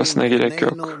karışmasına gerek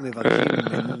yok.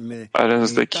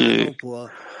 Aranızdaki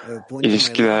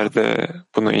ilişkilerde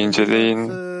bunu inceleyin,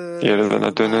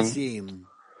 Yaradan'a dönün.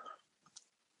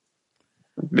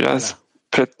 Biraz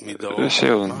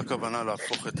şey olun.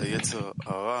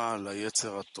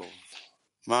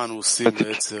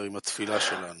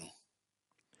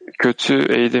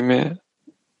 Kötü eylemi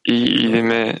iyi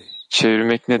eyleme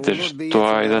çevirmek nedir?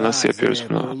 Duayla nasıl yapıyoruz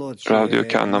bunu? Rav diyor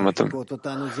ki anlamadım.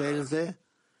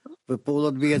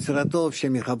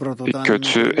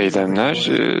 Kötü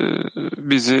eylemler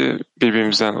bizi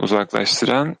birbirimizden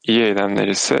uzaklaştıran, iyi eylemler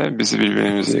ise bizi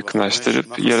birbirimize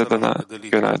yakınlaştırıp Yaradan'a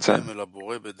yönelten.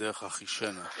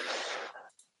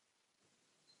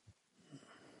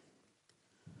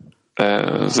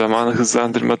 Zamanı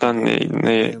hızlandırmadan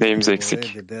neyimiz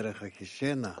eksik?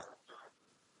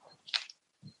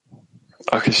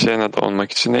 Akışena'da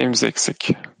olmak için neyimiz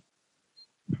eksik?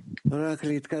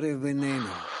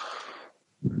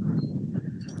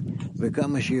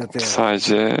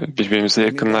 Sadece birbirimize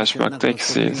yakınlaşmakta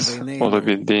eksiyiz.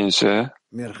 Olabildiğince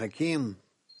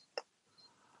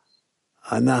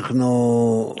aramızda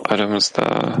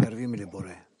aramızda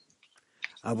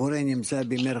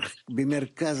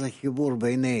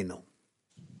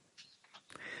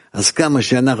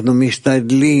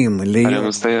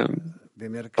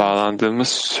bağlandığımız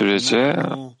sürece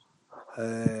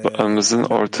bağımızın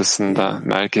ortasında,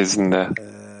 merkezinde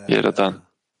Yaradan.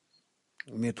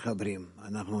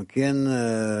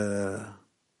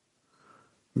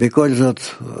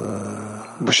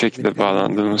 Bu şekilde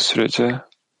bağlandığımız sürece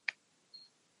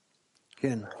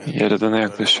Yaradan'a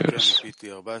yaklaşıyoruz.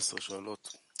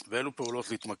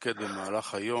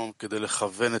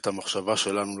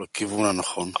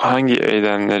 Hangi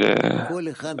eylemlere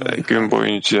gün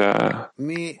boyunca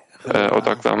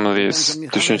odaklanmalıyız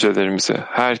düşüncelerimize?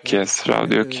 Herkes, Rav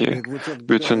diyor ki,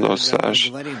 bütün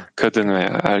dostlar, kadın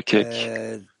veya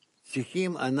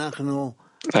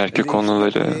erkek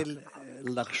konuları,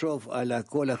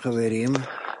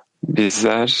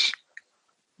 bizler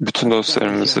bütün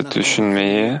dostlarımızı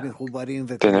düşünmeyi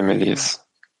denemeliyiz.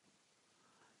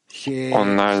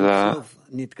 Onlarla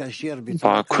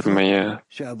bağ kurmayı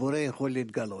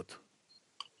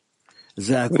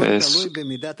ve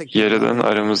Yaradan'ın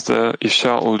aramızda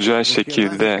ifşa olacağı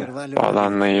şekilde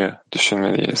bağlanmayı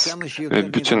düşünmeliyiz.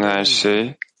 Ve bütün her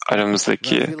şey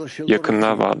aramızdaki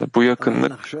yakınlığa bağlı. Bu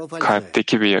yakınlık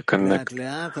kalpteki bir yakınlık.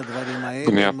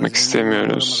 Bunu yapmak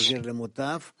istemiyoruz.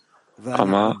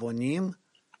 Ama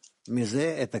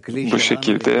bu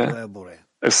şekilde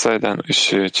ıslah eden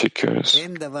ışığı çekiyoruz.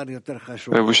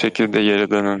 Ve bu şekilde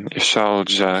Yaradan'ın ifşa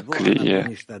olacağı kliyi,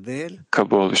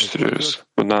 kabı oluşturuyoruz.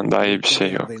 Bundan daha iyi bir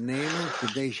şey yok.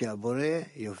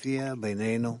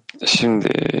 Şimdi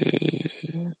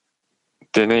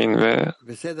deneyin ve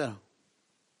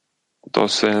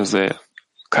dostlarınızla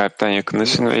kalpten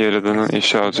yakınlaşın ve Yaradan'ın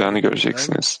ifşa olacağını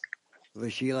göreceksiniz.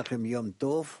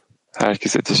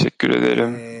 Herkese teşekkür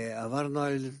ederim.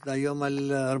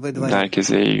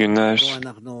 Herkese iyi günler.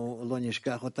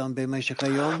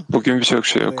 Bugün birçok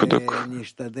şey okuduk.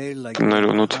 Bunları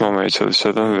unutmamaya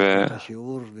çalışalım ve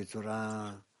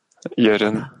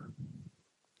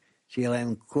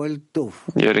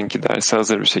yarınki derse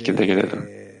hazır bir şekilde gelelim.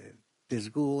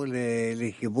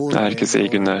 Herkese iyi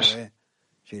günler.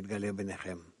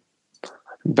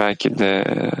 Belki de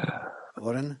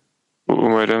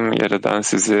umarım Yaradan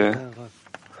sizi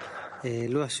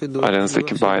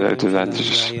aranızdaki bağları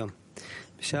düzenlendirir.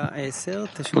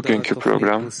 Bugünkü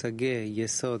program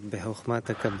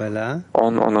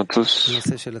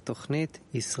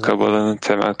 10-10-30 Kabala'nın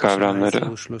temel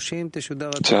kavramları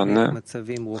canlı,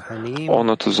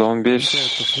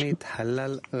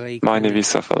 10-30-11 manevi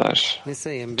safhalar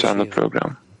canlı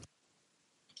program.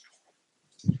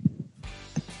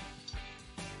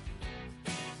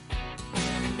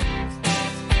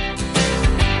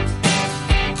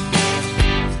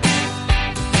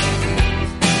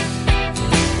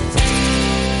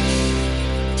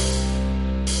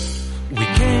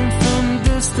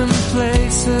 Distant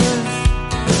places,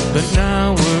 but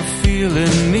now we're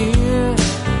feeling near.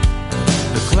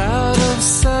 The cloud of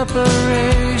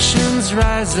separations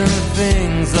rising,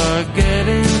 things are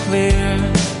getting clear.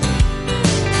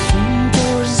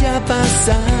 Juntos ya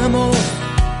pasamos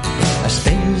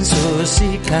ascensos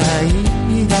y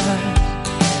caídas,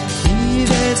 y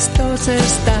de estos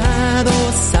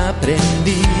estados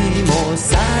aprendimos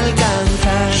a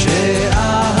alcanzar.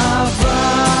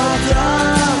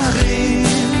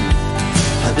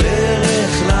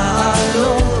 הדרך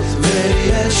לעלות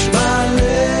ויש מה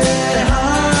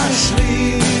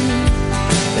להשלים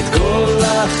את כל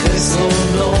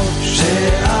החסרונות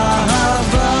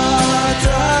שאהבת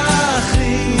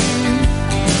אחים.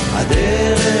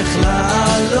 הדרך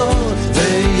לעלות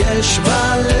ויש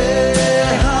מה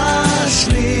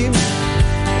להשלים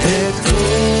את כל.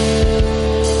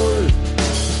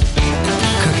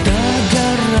 Когда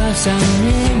гора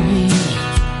сомнений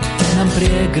нам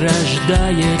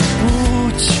преграждает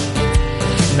путь,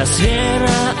 нас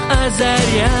вера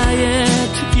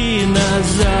озаряет и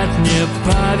назад не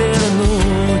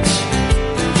повернуть.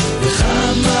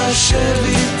 וכמה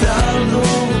שוויתרנו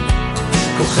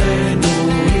כוחנו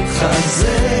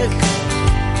התחזק,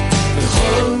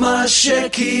 וכל מה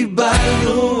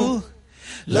שקיבלנו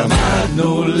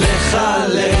למדנו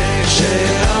לחלק.